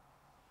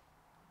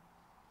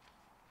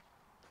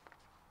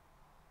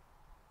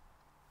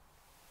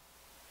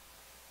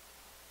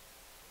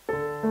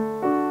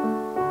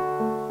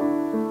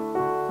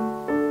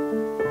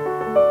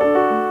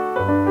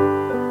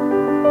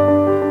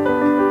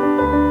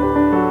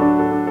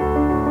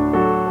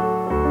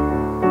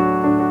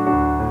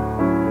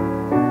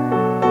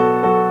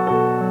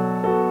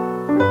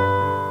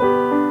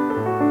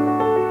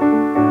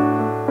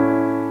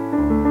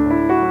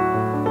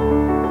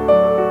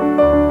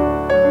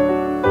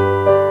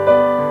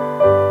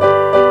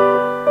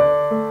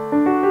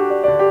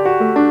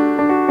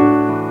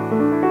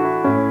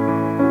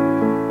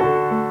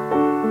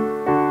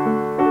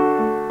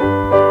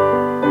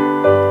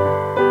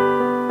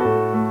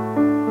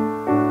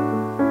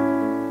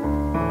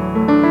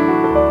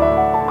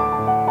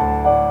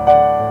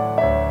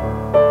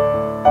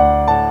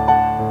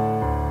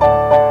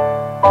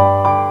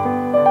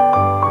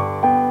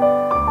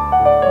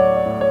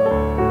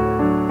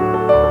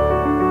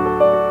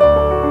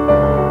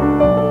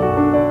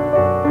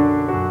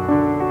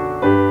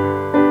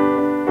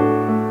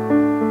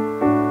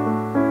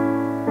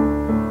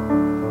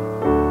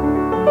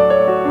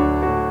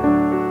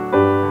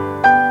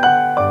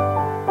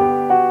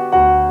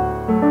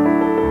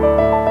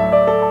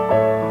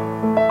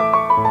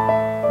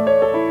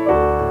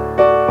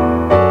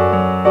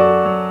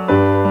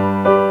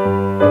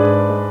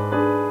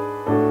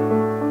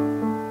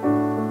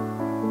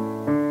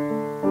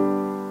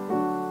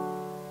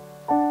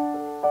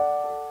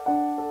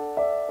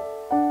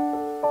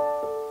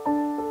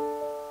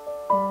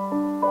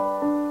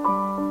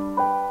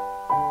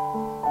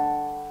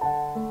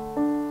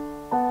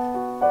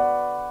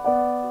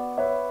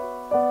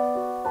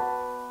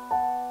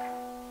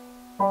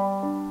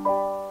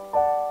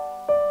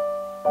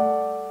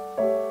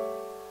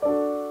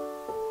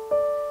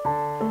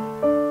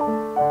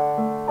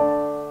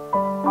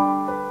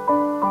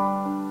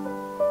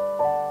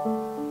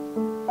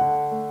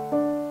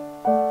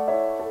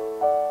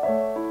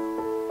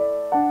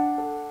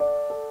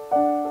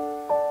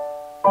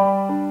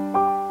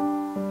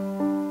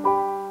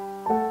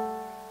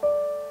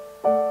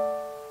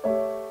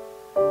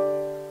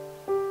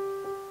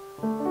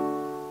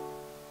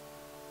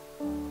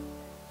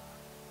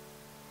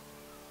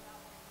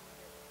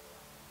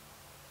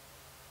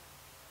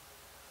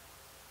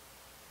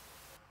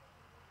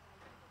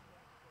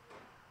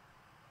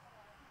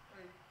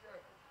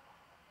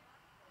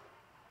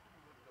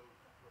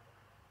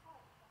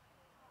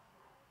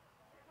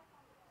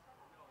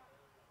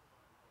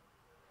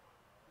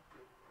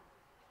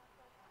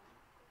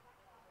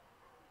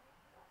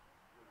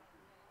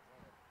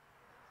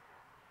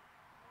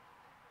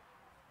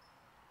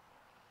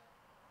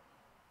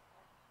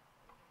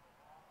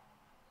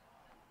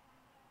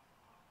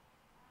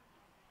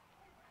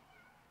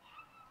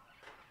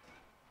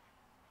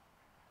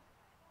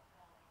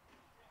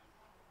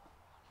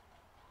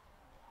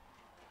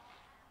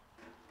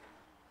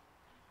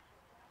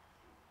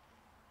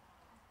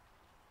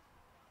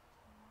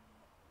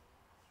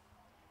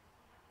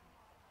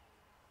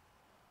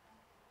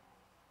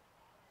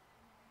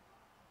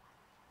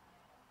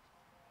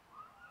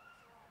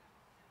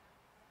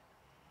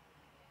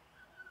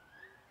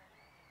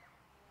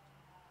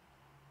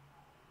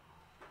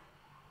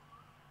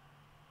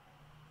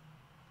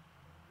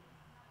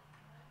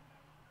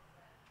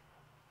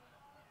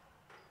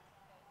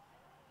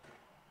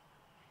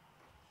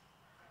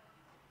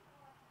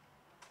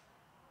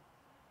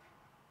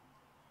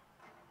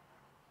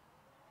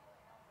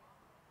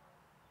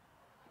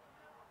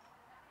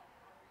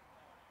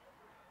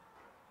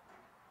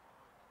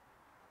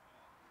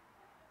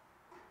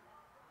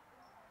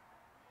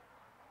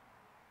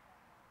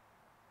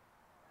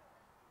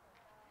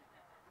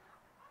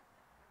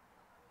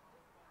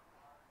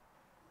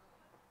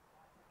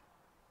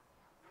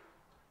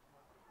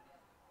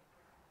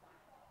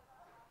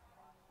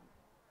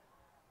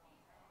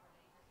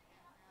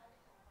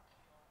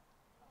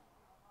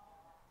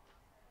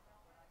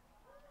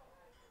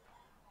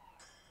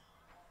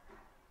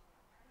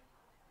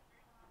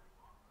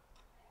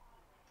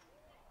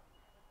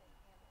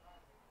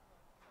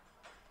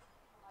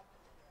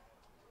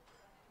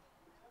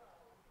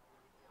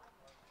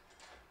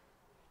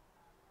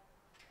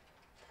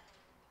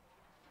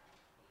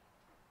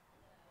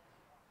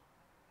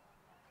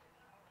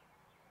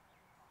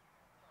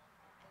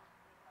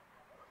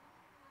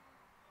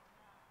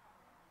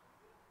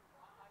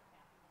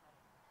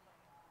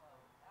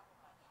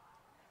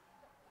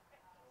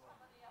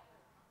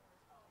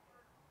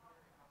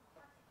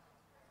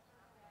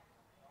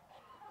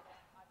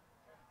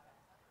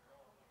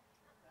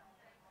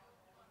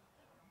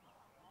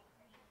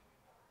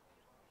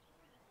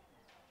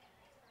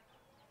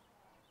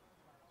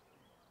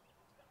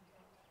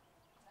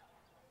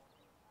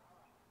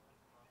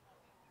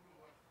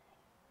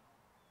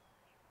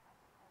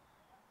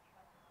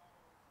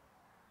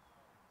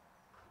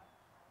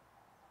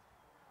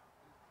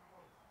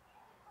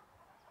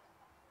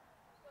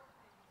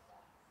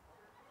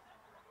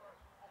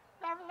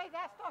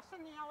 that's us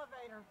in the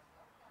elevator.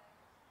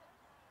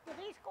 Do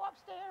these go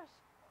upstairs?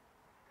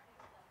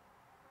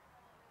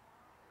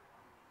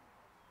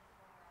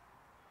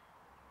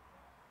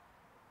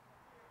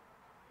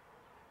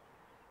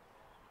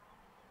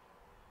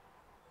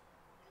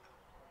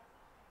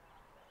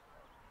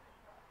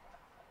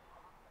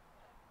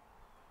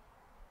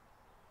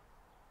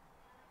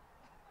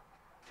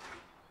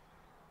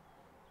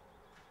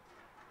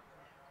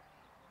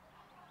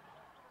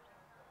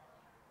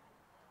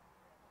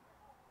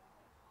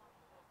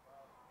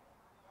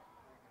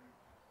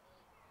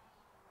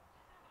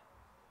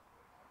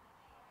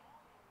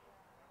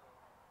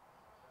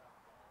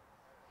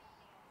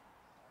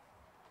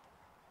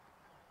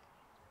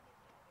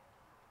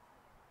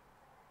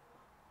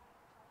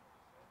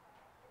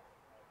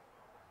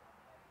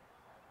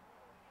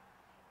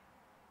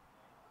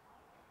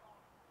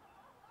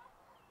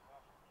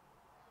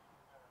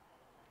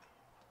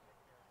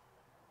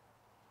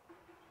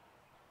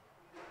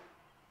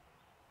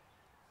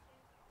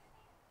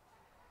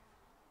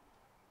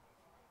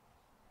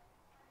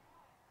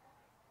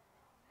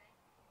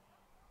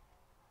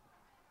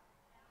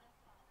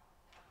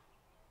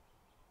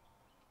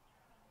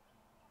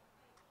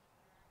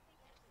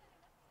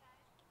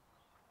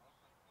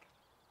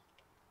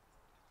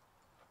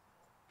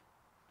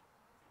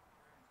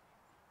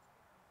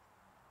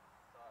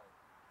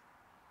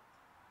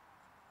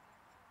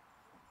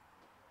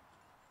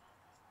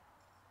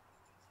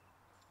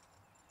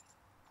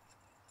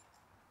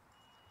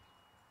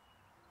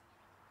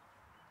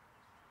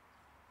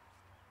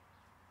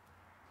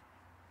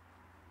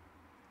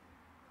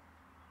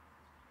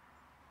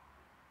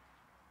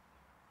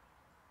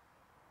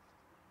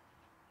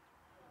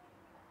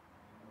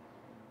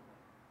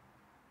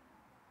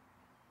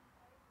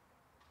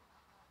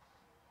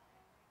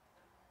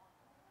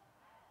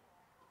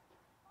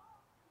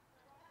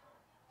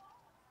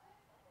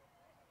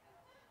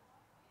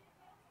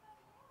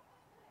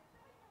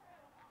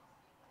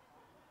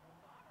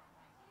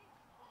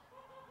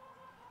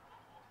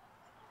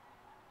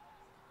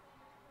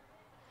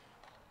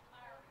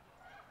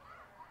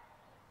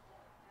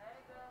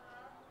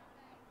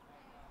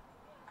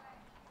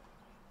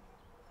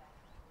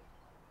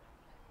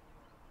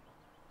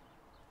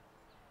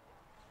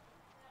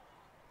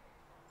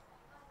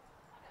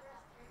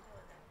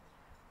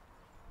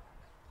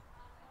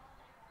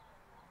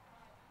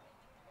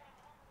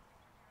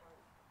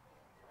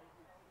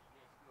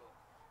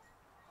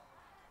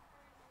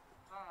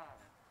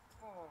 Five,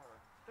 4,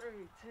 3,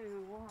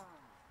 2, 1.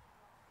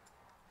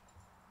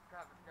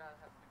 Traffic's gotta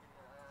have